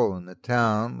patrolling the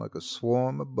town like a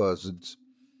swarm of buzzards.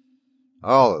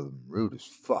 All of them rude as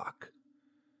fuck.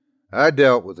 I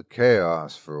dealt with the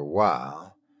chaos for a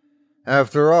while.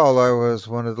 After all, I was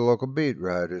one of the local beat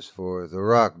writers for the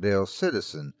Rockdale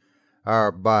Citizen, our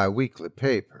bi-weekly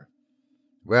paper.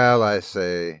 Well,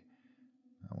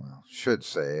 should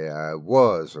say I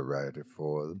was a writer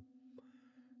for them.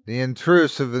 The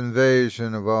intrusive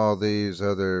invasion of all these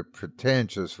other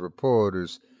pretentious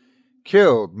reporters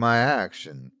killed my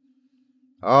action.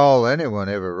 All anyone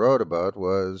ever wrote about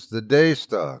was the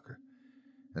Daystalker,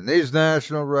 and these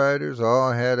national writers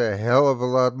all had a hell of a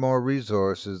lot more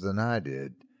resources than I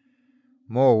did.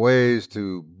 More ways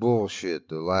to bullshit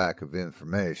the lack of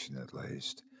information, at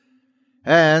least.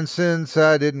 And since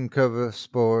I didn't cover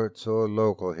sports or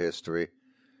local history,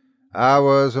 I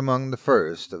was among the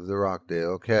first of the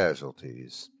Rockdale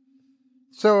casualties.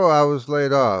 So I was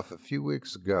laid off a few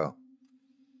weeks ago.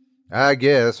 I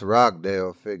guess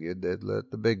Rockdale figured they'd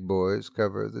let the big boys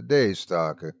cover the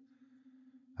Daystalker.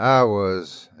 I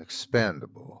was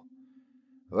expendable.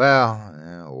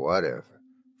 Well, whatever.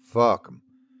 Fuck 'em.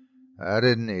 I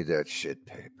didn't need that shit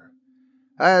paper.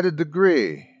 I had a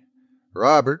degree.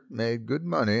 Robert made good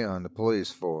money on the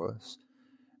police force.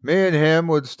 Me and him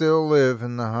would still live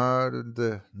in the heart of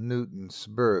the Newton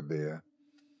suburbia.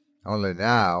 Only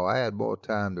now I had more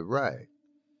time to write.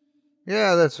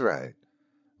 Yeah, that's right.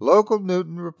 Local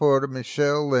Newton reporter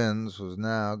Michelle Lenz was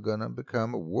now going to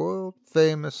become a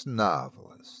world-famous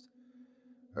novelist.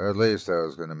 Or at least I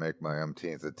was going to make my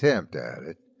umpteenth attempt at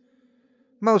it.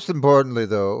 Most importantly,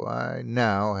 though, I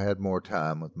now had more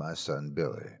time with my son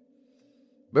Billy.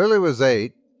 Billy was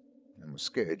 8 and was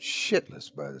scared shitless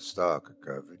by the stalker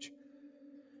coverage.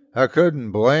 I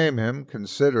couldn't blame him,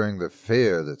 considering the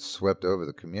fear that swept over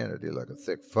the community like a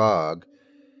thick fog.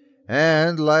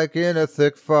 And like in a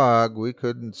thick fog, we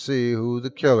couldn't see who the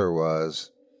killer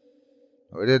was.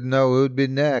 We didn't know who'd be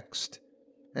next.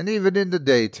 And even in the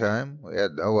daytime, we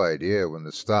had no idea when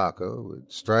the stalker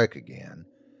would strike again.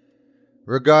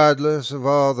 Regardless of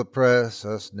all the press,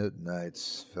 us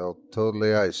Newtonites felt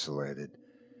totally isolated.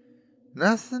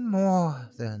 Nothing more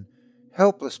than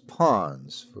helpless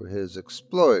pawns for his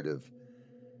exploitive,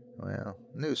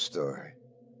 news story.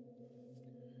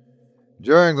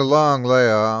 During the long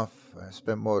layoff, I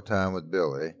spent more time with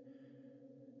Billy.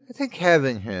 I think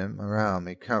having him around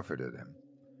me comforted him.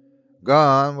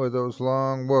 Gone were those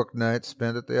long work nights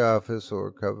spent at the office or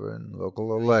covering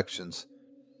local elections.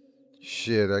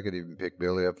 Shit, I could even pick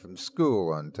Billy up from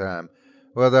school on time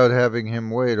without having him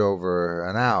wait over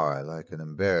an hour like an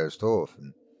embarrassed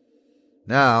orphan.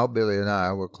 Now Billy and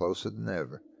I were closer than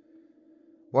ever.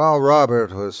 While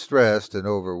Robert was stressed and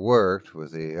overworked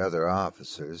with the other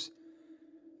officers,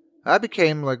 I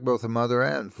became like both a mother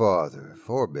and father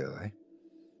for Billy.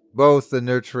 Both the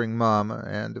nurturing mama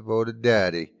and devoted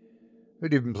daddy.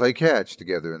 We'd even play catch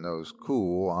together in those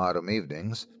cool autumn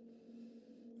evenings.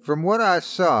 From what I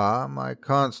saw, my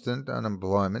constant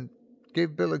unemployment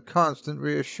gave Billy constant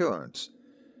reassurance,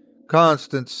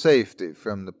 constant safety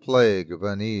from the plague of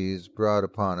unease brought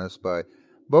upon us by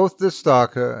both the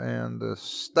stalker and the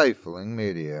stifling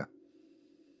media.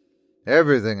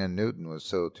 Everything in Newton was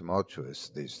so tumultuous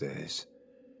these days.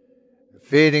 A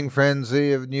feeding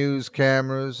frenzy of news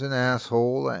cameras and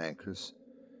asshole anchors.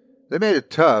 They made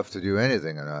it tough to do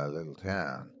anything in our little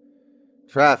town.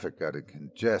 Traffic got it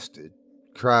congested.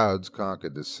 Crowds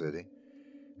conquered the city.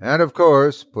 And, of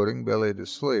course, putting Billy to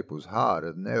sleep was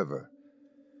harder than ever.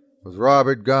 With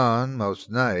Robert gone most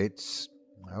nights,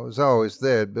 I was always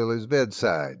there at Billy's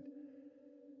bedside.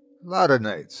 A lot of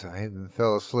nights I even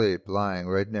fell asleep lying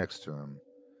right next to him.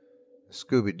 A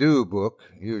Scooby-Doo book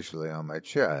usually on my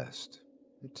chest.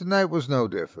 Tonight was no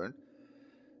different.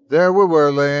 There we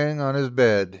were laying on his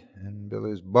bed, in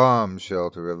Billy's bomb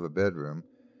shelter of a bedroom.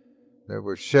 There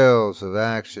were shelves of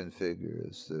action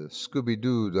figures, the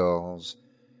Scooby-Doo dolls,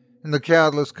 and the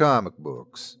countless comic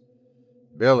books.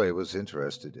 Billy was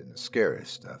interested in the scary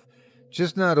stuff,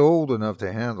 just not old enough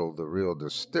to handle the real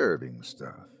disturbing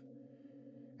stuff.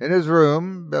 In his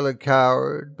room, Billy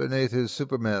cowered beneath his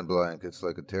Superman blankets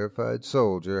like a terrified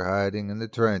soldier hiding in the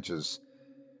trenches.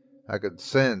 I could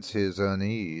sense his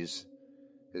unease,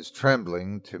 his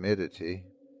trembling timidity.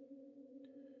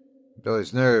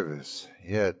 Billy's nervous,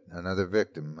 yet another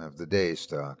victim of the day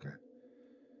stalker.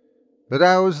 But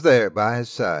I was there by his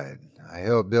side. I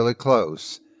held Billy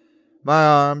close, my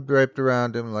arm draped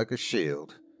around him like a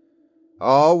shield,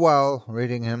 all while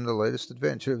reading him the latest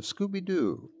adventure of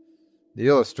Scooby-Doo. The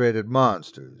illustrated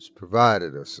monsters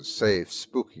provided us a safe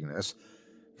spookiness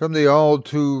from the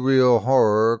all-too-real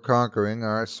horror conquering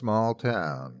our small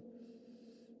town.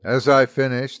 As I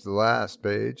finished the last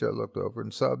page, I looked over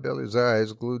and saw Billy's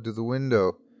eyes glued to the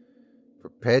window,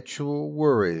 perpetual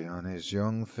worry on his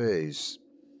young face.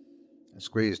 I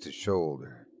squeezed his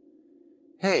shoulder.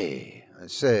 "Hey," I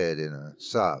said in a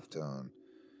soft tone.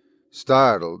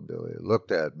 Startled, Billy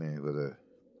looked at me with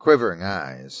quivering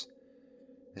eyes.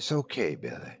 "It's okay,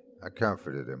 Billy," I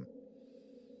comforted him.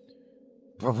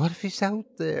 "But what if he's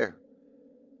out there?"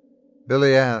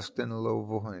 Billy asked in a low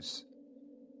voice.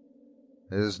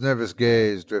 His nervous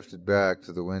gaze drifted back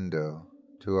to the window,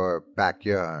 to our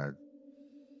backyard.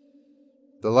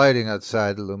 The lighting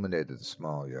outside illuminated the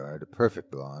small yard, a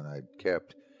perfect lawn I'd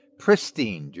kept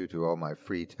pristine due to all my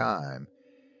free time.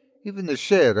 Even the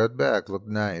shed out back looked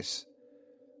nice,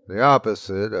 the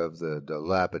opposite of the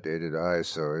dilapidated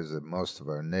eyesores that most of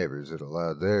our neighbors had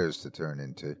allowed theirs to turn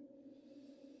into.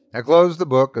 I closed the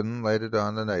book and laid it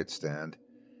on the nightstand.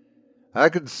 I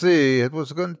could see it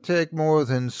was going to take more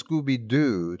than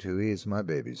Scooby-Doo to ease my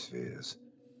baby's fears.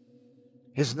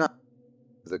 His not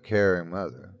the caring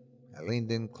mother. I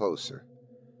leaned in closer.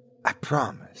 "I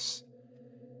promise."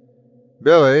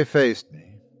 Billy faced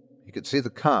me. He could see the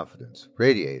confidence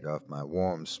radiate off my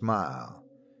warm smile.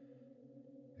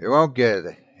 "You won't get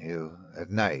you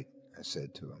at night," I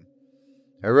said to him.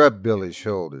 I rubbed Billy's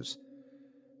shoulders.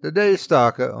 "The day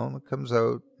stalker only comes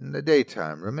out in the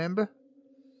daytime, remember?"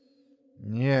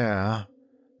 "Yeah,"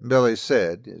 Billy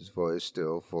said, his voice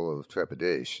still full of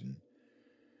trepidation.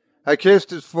 I kissed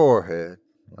his forehead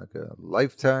like a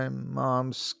lifetime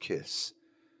mom's kiss,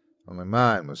 only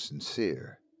mine was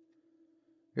sincere.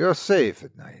 "You're safe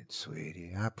at night,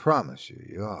 sweetie. I promise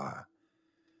you are."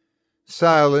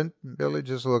 Silent, Billy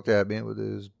just looked at me with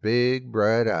his big,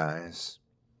 bright eyes.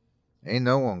 "Ain't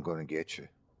no one gonna get you,"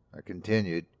 I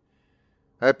continued.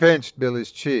 I pinched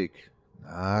Billy's cheek.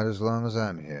 "Not as long as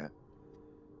I'm here."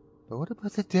 "But what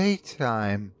about the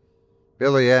daytime?"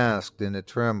 Billy asked in a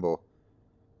tremble.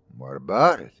 "What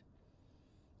about it?"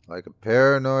 Like a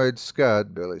paranoid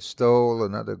scud, Billy stole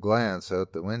another glance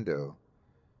out the window.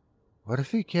 "What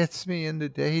if he gets me in the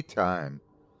daytime?"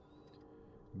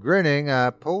 Grinning, I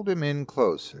pulled him in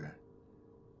closer.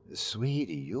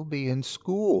 "Sweetie, you'll be in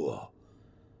school."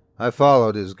 I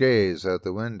followed his gaze out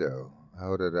the window,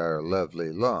 out at our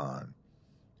lovely lawn.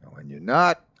 "And when you're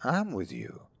not, I'm with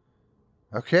you.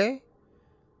 Okay?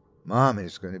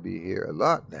 Mommy's going to be here a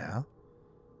lot now.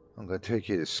 I'm going to take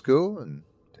you to school and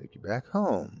take you back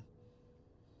home."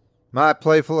 My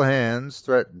playful hands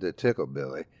threatened to tickle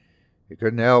Billy. He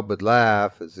couldn't help but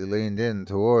laugh as he leaned in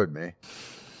toward me.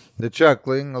 The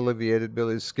chuckling alleviated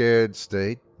Billy's scared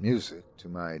state, music to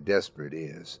my desperate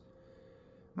ears.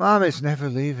 "Mommy's never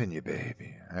leaving you,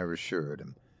 baby," I assured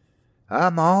him.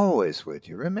 "I'm always with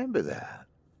you, remember that."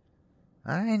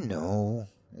 "I know."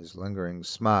 His lingering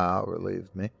smile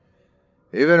relieved me.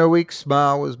 Even a weak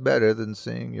smile was better than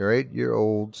seeing your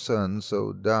 8-year-old son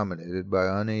so dominated by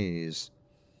unease.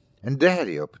 "And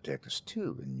Daddy'll protect us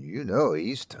too, and you know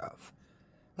he's tough.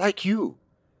 Like you."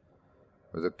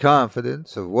 With the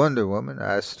confidence of Wonder Woman,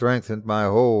 I strengthened my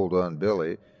hold on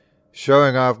Billy,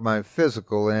 showing off my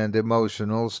physical and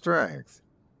emotional strength.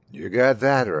 "You got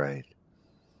that right."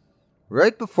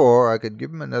 Right before I could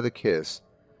give him another kiss,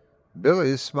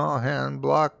 Billy's small hand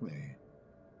blocked me.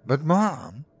 "But,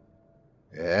 Mom."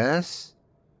 "Yes?"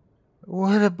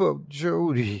 "What about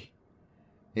Jody?"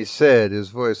 he said, his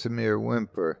voice a mere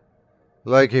whimper,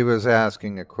 like he was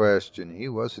asking a question he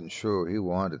wasn't sure he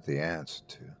wanted the answer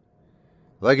to.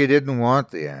 Like he didn't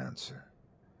want the answer.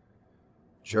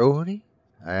 "Jody?"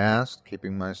 I asked,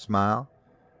 keeping my smile.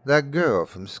 "That girl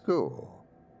from school."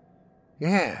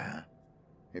 "Yeah."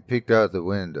 He peeked out the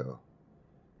window.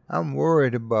 "I'm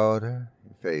worried about her."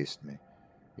 He faced me.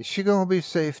 "Is she gonna be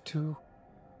safe too?"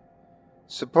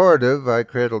 Supportive, I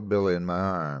cradled Billy in my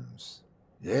arms.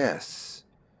 Yes,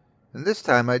 and this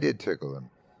time I did tickle him.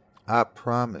 I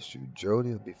promise you, Jody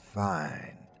will be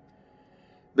fine.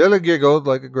 Billy giggled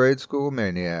like a grade school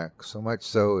maniac, so much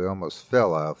so he almost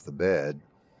fell off the bed.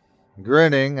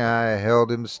 Grinning, I held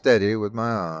him steady with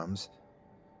my arms.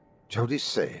 Jody's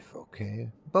safe, okay?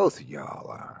 Both of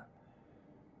y'all are.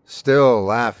 Still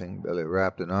laughing, Billy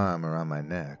wrapped an arm around my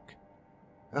neck.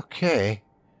 Okay.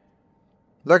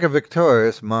 Like a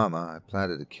victorious mama, I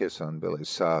planted a kiss on Billy's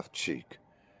soft cheek.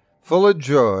 Full of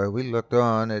joy, we looked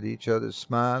on at each other's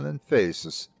smiling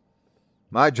faces.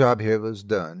 My job here was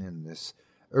done in this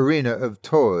arena of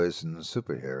toys and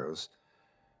superheroes.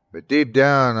 But deep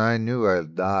down, I knew I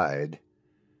died.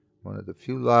 One of the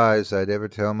few lies I'd ever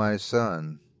tell my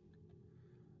son.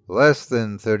 Less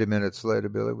than 30 minutes later,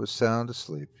 Billy was sound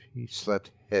asleep. He slept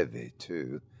heavy,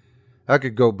 too. I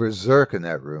could go berserk in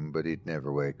that room, but he'd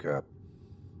never wake up.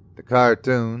 The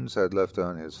cartoons I'd left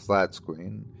on his flat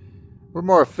screen were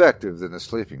more effective than a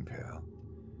sleeping pill.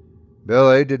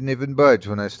 Billy didn't even budge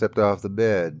when I stepped off the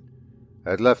bed.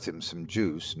 I'd left him some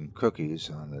juice and cookies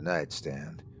on the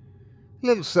nightstand. A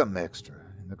little something extra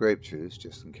in the grape juice,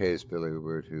 just in case Billy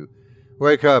were to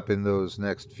wake up in those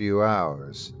next few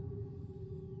hours.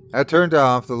 I turned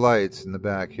off the lights in the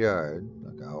backyard,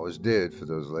 like I always did for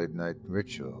those late-night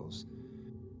rituals.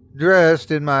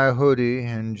 Dressed in my hoodie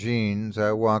and jeans,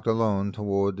 I walked alone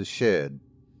toward the shed.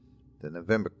 The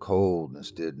November coldness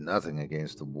did nothing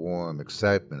against the warm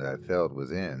excitement I felt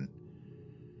within.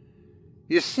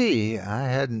 You see, I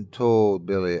hadn't told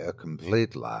Billy a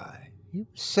complete lie. He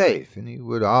was safe, and he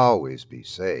would always be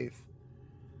safe.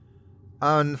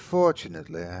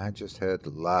 Unfortunately, I just had to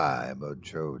lie about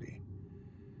Jody.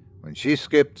 When she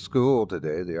skipped school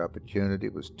today, the opportunity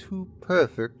was too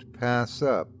perfect to pass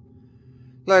up.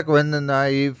 Like when the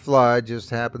naive fly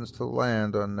just happens to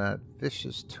land on that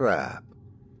vicious trap.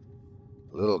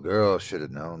 The little girl should have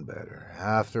known better.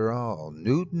 After all,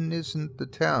 Newton isn't the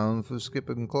town for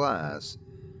skipping class.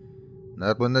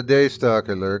 Not when the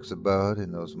daystalker lurks about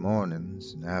in those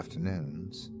mornings and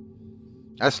afternoons.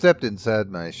 I stepped inside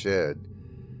my shed,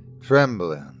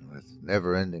 trembling with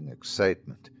never-ending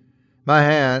excitement. My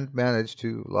hand managed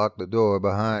to lock the door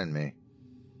behind me.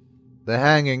 The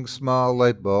hanging small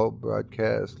light bulb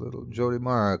broadcast little Jody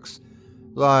Marks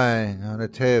lying on a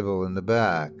table in the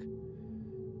back.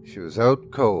 She was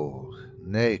out cold,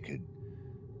 naked,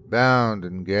 bound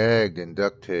and gagged in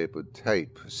duct tape with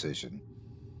tight precision,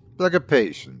 like a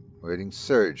patient waiting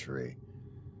surgery.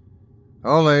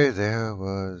 Only there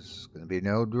was going to be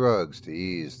no drugs to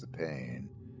ease the pain.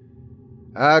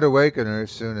 I'd awaken her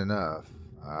soon enough.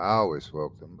 I always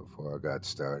woke them before I got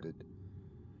started.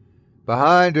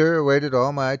 Behind her waited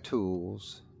all my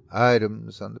tools,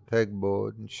 items on the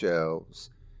pegboard and shelves,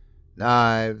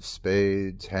 knives,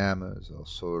 spades, hammers, all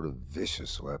sort of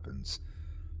vicious weapons,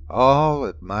 all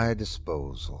at my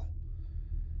disposal.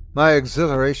 My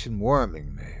exhilaration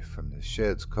warming me from the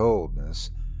shed's coldness,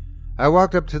 I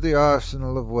walked up to the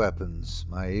arsenal of weapons.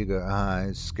 My eager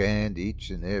eyes scanned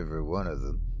each and every one of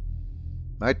them.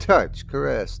 My touch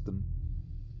caressed them.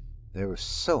 There were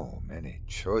so many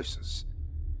choices.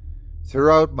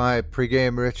 Throughout my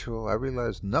pregame ritual, I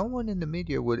realized no one in the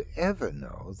media would ever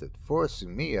know that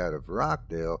forcing me out of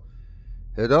Rockdale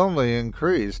had only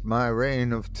increased my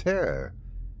reign of terror.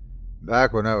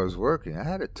 Back when I was working, I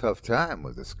had a tough time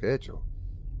with the schedule.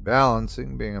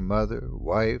 Balancing being a mother,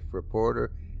 wife,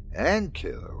 reporter, and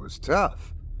killer was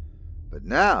tough. But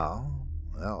now,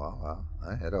 well,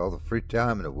 I had all the free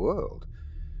time in the world.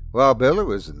 While Billy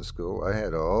was in school, I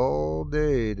had all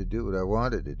day to do what I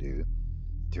wanted to do,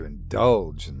 to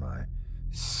indulge in my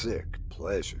sick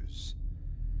pleasures.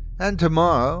 And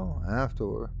tomorrow,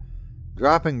 after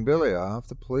dropping Billy off,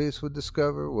 the police would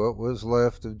discover what was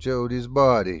left of Jody's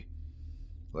body.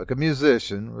 Like a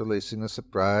musician releasing a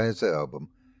surprise album,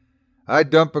 I'd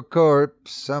dump a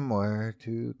corpse somewhere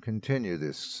to continue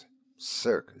this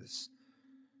circus.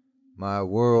 My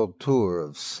world tour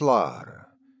of slaughter.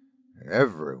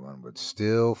 Everyone would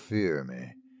still fear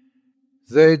me.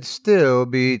 They'd still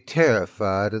be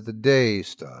terrified of the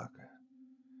Daystalker.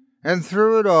 And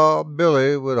through it all,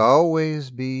 Billy would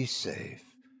always be safe.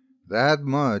 That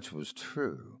much was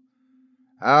true.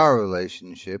 Our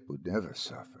relationship would never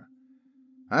suffer.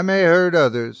 I may hurt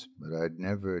others, but I'd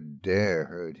never dare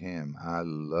hurt him. I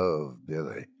love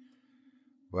Billy.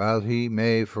 While he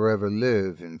may forever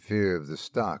live in fear of the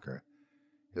stalker,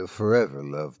 he'll forever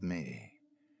love me.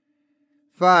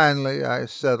 Finally, I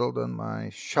settled on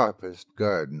my sharpest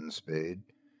garden spade.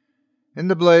 In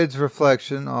the blade's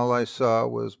reflection, all I saw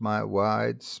was my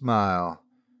wide smile,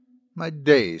 my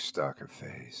Daystalker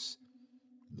face.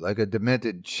 like a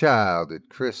demented child at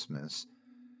Christmas.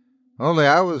 Only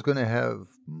I was going to have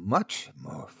much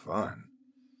more fun.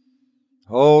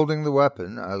 Holding the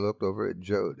weapon, I looked over at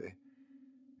Jody.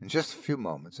 In just a few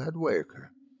moments, I'd wake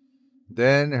her.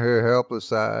 Then her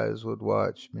helpless eyes would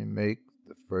watch me make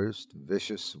the first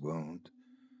vicious wound.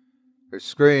 Her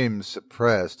screams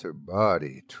suppressed, her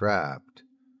body trapped.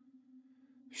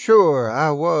 Sure,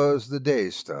 I was the day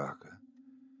stalker.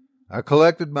 I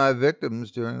collected my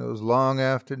victims during those long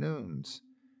afternoons,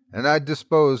 and I'd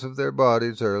dispose of their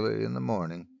bodies early in the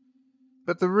morning.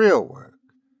 But the real work,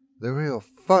 the real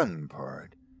fun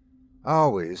part,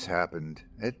 always happened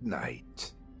at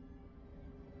night.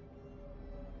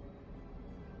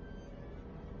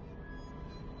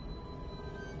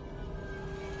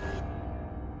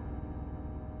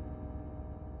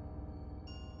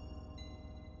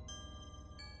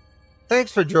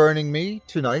 Thanks for joining me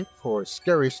tonight for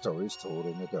Scary Stories Told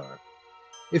in the Dark.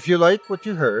 If you like what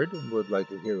you heard and would like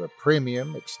to hear a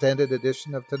premium extended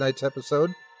edition of tonight's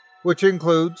episode, which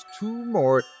includes 2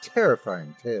 more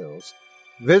terrifying tales,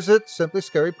 visit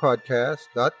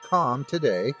simplyscarypodcast.com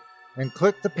today and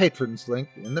click the Patrons link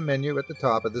in the menu at the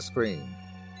top of the screen.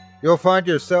 You'll find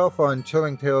yourself on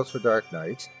Chilling Tales for Dark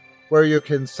Nights, where you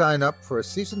can sign up for a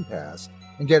season pass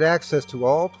and get access to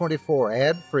all 24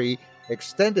 ad-free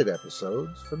extended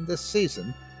episodes from this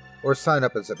season, or sign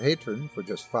up as a patron for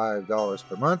just $5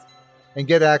 per month and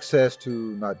get access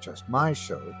to not just my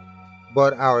show,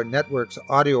 but our network's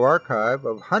audio archive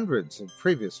of hundreds of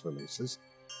previous releases,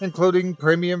 including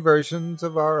premium versions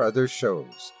of our other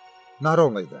shows. Not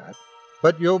only that,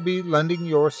 but you'll be lending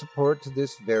your support to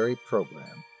this very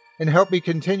program and help me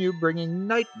continue bringing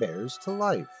nightmares to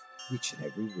life each and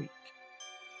every week.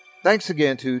 Thanks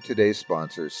again to today's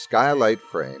sponsor, Skylight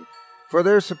Frame, for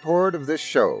their support of this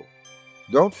show.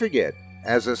 Don't forget,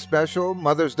 as a special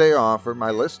Mother's Day offer,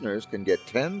 my listeners can get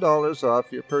 $10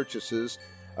 off your purchases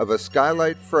of a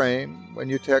Skylight frame when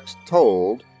you text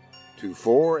TOLD to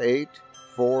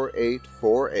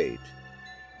 484848.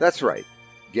 That's right,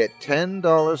 get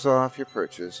 $10 off your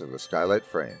purchase of a Skylight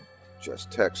frame. Just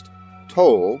text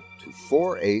TOLD to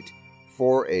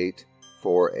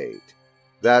 484848.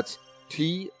 That's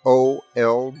TOLD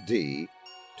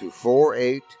to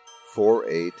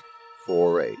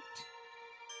 484848.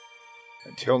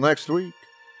 Until next week,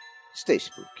 stay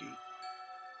spooky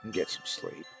and get some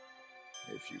sleep,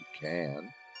 if you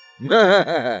can.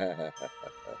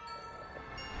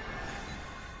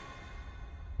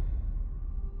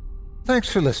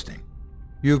 Thanks for listening.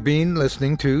 You've been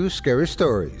listening to Scary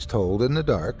Stories Told in the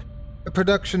Dark, a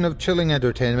production of Chilling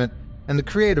Entertainment and the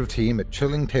creative team at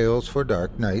Chilling Tales for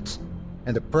Dark Nights,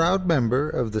 and a proud member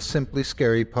of the Simply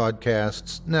Scary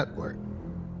Podcasts Network.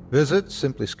 Visit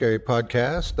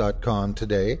simplyscarypodcast.com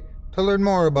today to learn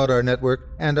more about our network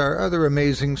and our other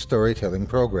amazing storytelling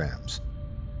programs.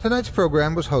 Tonight's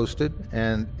program was hosted,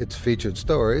 and its featured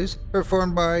stories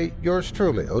performed by yours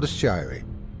truly, Otis Gyrie.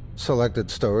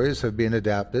 Selected stories have been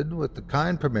adapted with the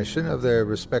kind permission of their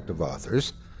respective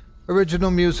authors. Original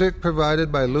music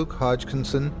provided by Luke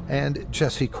Hodgkinson and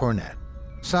Jesse Cornett.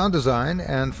 Sound design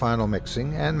and final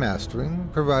mixing and mastering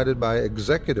provided by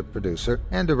executive producer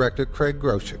and director Craig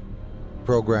Groshek.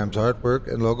 Program's artwork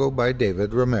and logo by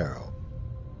David Romero.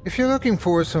 If you're looking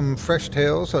for some fresh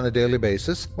tales on a daily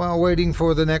basis while waiting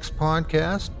for the next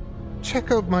podcast,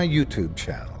 check out my YouTube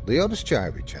channel, the Otis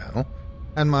Gyrie channel,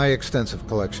 and my extensive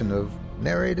collection of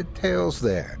narrated tales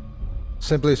there.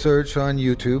 Simply search on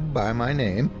YouTube by my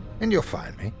name and you'll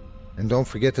find me. And don't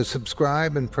forget to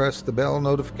subscribe and press the bell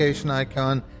notification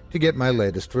icon to get my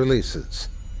latest releases.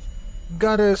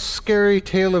 Got a scary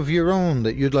tale of your own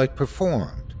that you'd like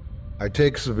performed? I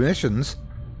take submissions.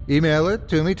 Email it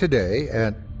to me today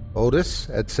at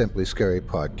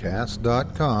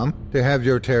otis@simplyscarypodcast.com to have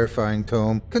your terrifying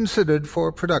tome considered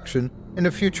for production in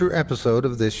a future episode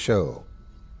of this show.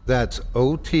 That's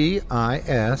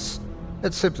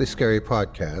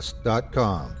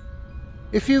OTIS@simplyscarypodcast.com.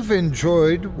 If you've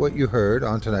enjoyed what you heard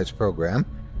on tonight's program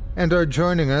and are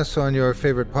joining us on your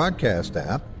favorite podcast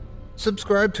app,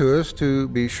 subscribe to us to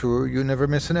be sure you never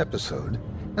miss an episode,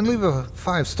 and leave a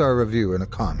 5-star review and a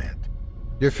comment.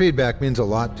 Your feedback means a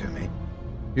lot to me.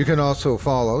 You can also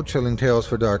follow Chilling Tales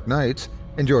for Dark Nights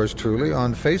and yours truly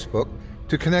on Facebook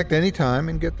to connect anytime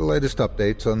and get the latest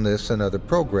updates on this and other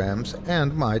programs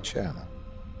and my channel.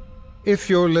 If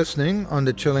you're listening on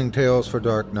the Chilling Tales for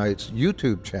Dark Nights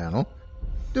YouTube channel,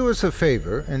 do us a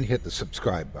favor and hit the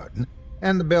subscribe button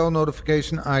and the bell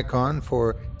notification icon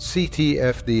for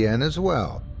CTFDN as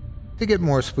well to get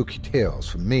more spooky tales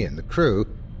from me and the crew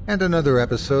and another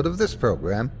episode of this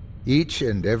program each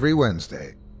and every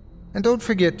Wednesday. And don't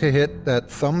forget to hit that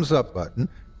thumbs up button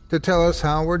to tell us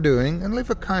how we're doing and leave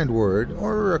a kind word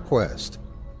or a request.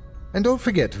 And don't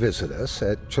forget to visit us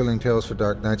at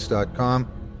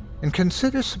chillingtalesfordarknights.com and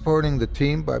consider supporting the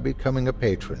team by becoming a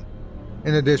patron.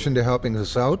 In addition to helping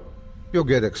us out, you'll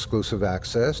get exclusive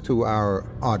access to our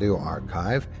audio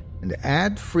archive and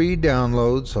ad-free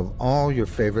downloads of all your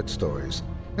favorite stories,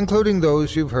 including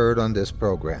those you've heard on this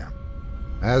program.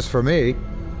 As for me,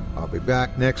 I'll be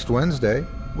back next Wednesday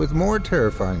with more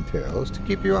terrifying tales to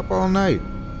keep you up all night.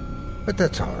 But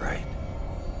that's all right.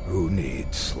 Who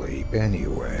needs sleep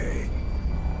anyway?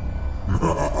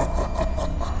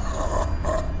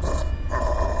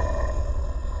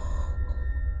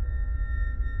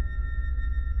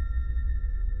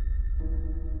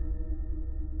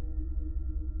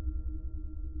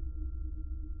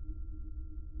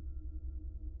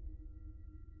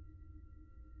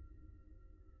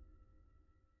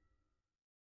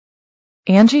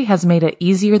 Angie has made it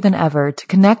easier than ever to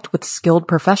connect with skilled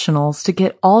professionals to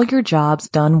get all your jobs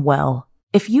done well.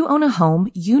 If you own a home,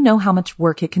 you know how much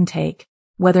work it can take,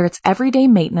 whether it's everyday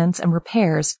maintenance and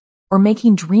repairs or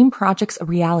making dream projects a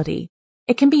reality.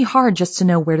 It can be hard just to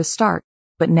know where to start,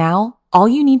 but now all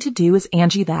you need to do is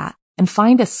Angie that and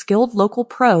find a skilled local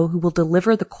pro who will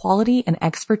deliver the quality and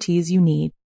expertise you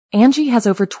need. Angie has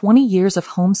over 20 years of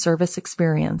home service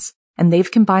experience, and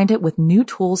they've combined it with new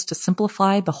tools to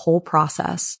simplify the whole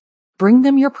process. Bring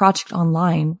them your project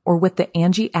online or with the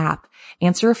Angie app,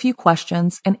 answer a few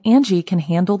questions, and Angie can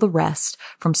handle the rest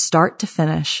from start to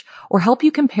finish, or help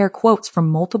you compare quotes from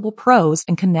multiple pros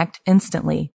and connect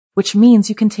instantly, which means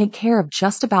you can take care of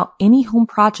just about any home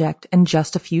project in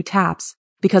just a few taps.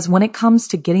 Because when it comes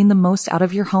to getting the most out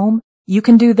of your home, you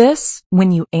can do this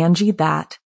when you Angie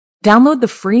that. Download the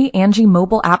free Angie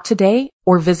mobile app today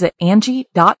or visit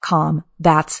Angie.com.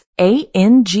 That's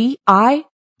ANGI.com.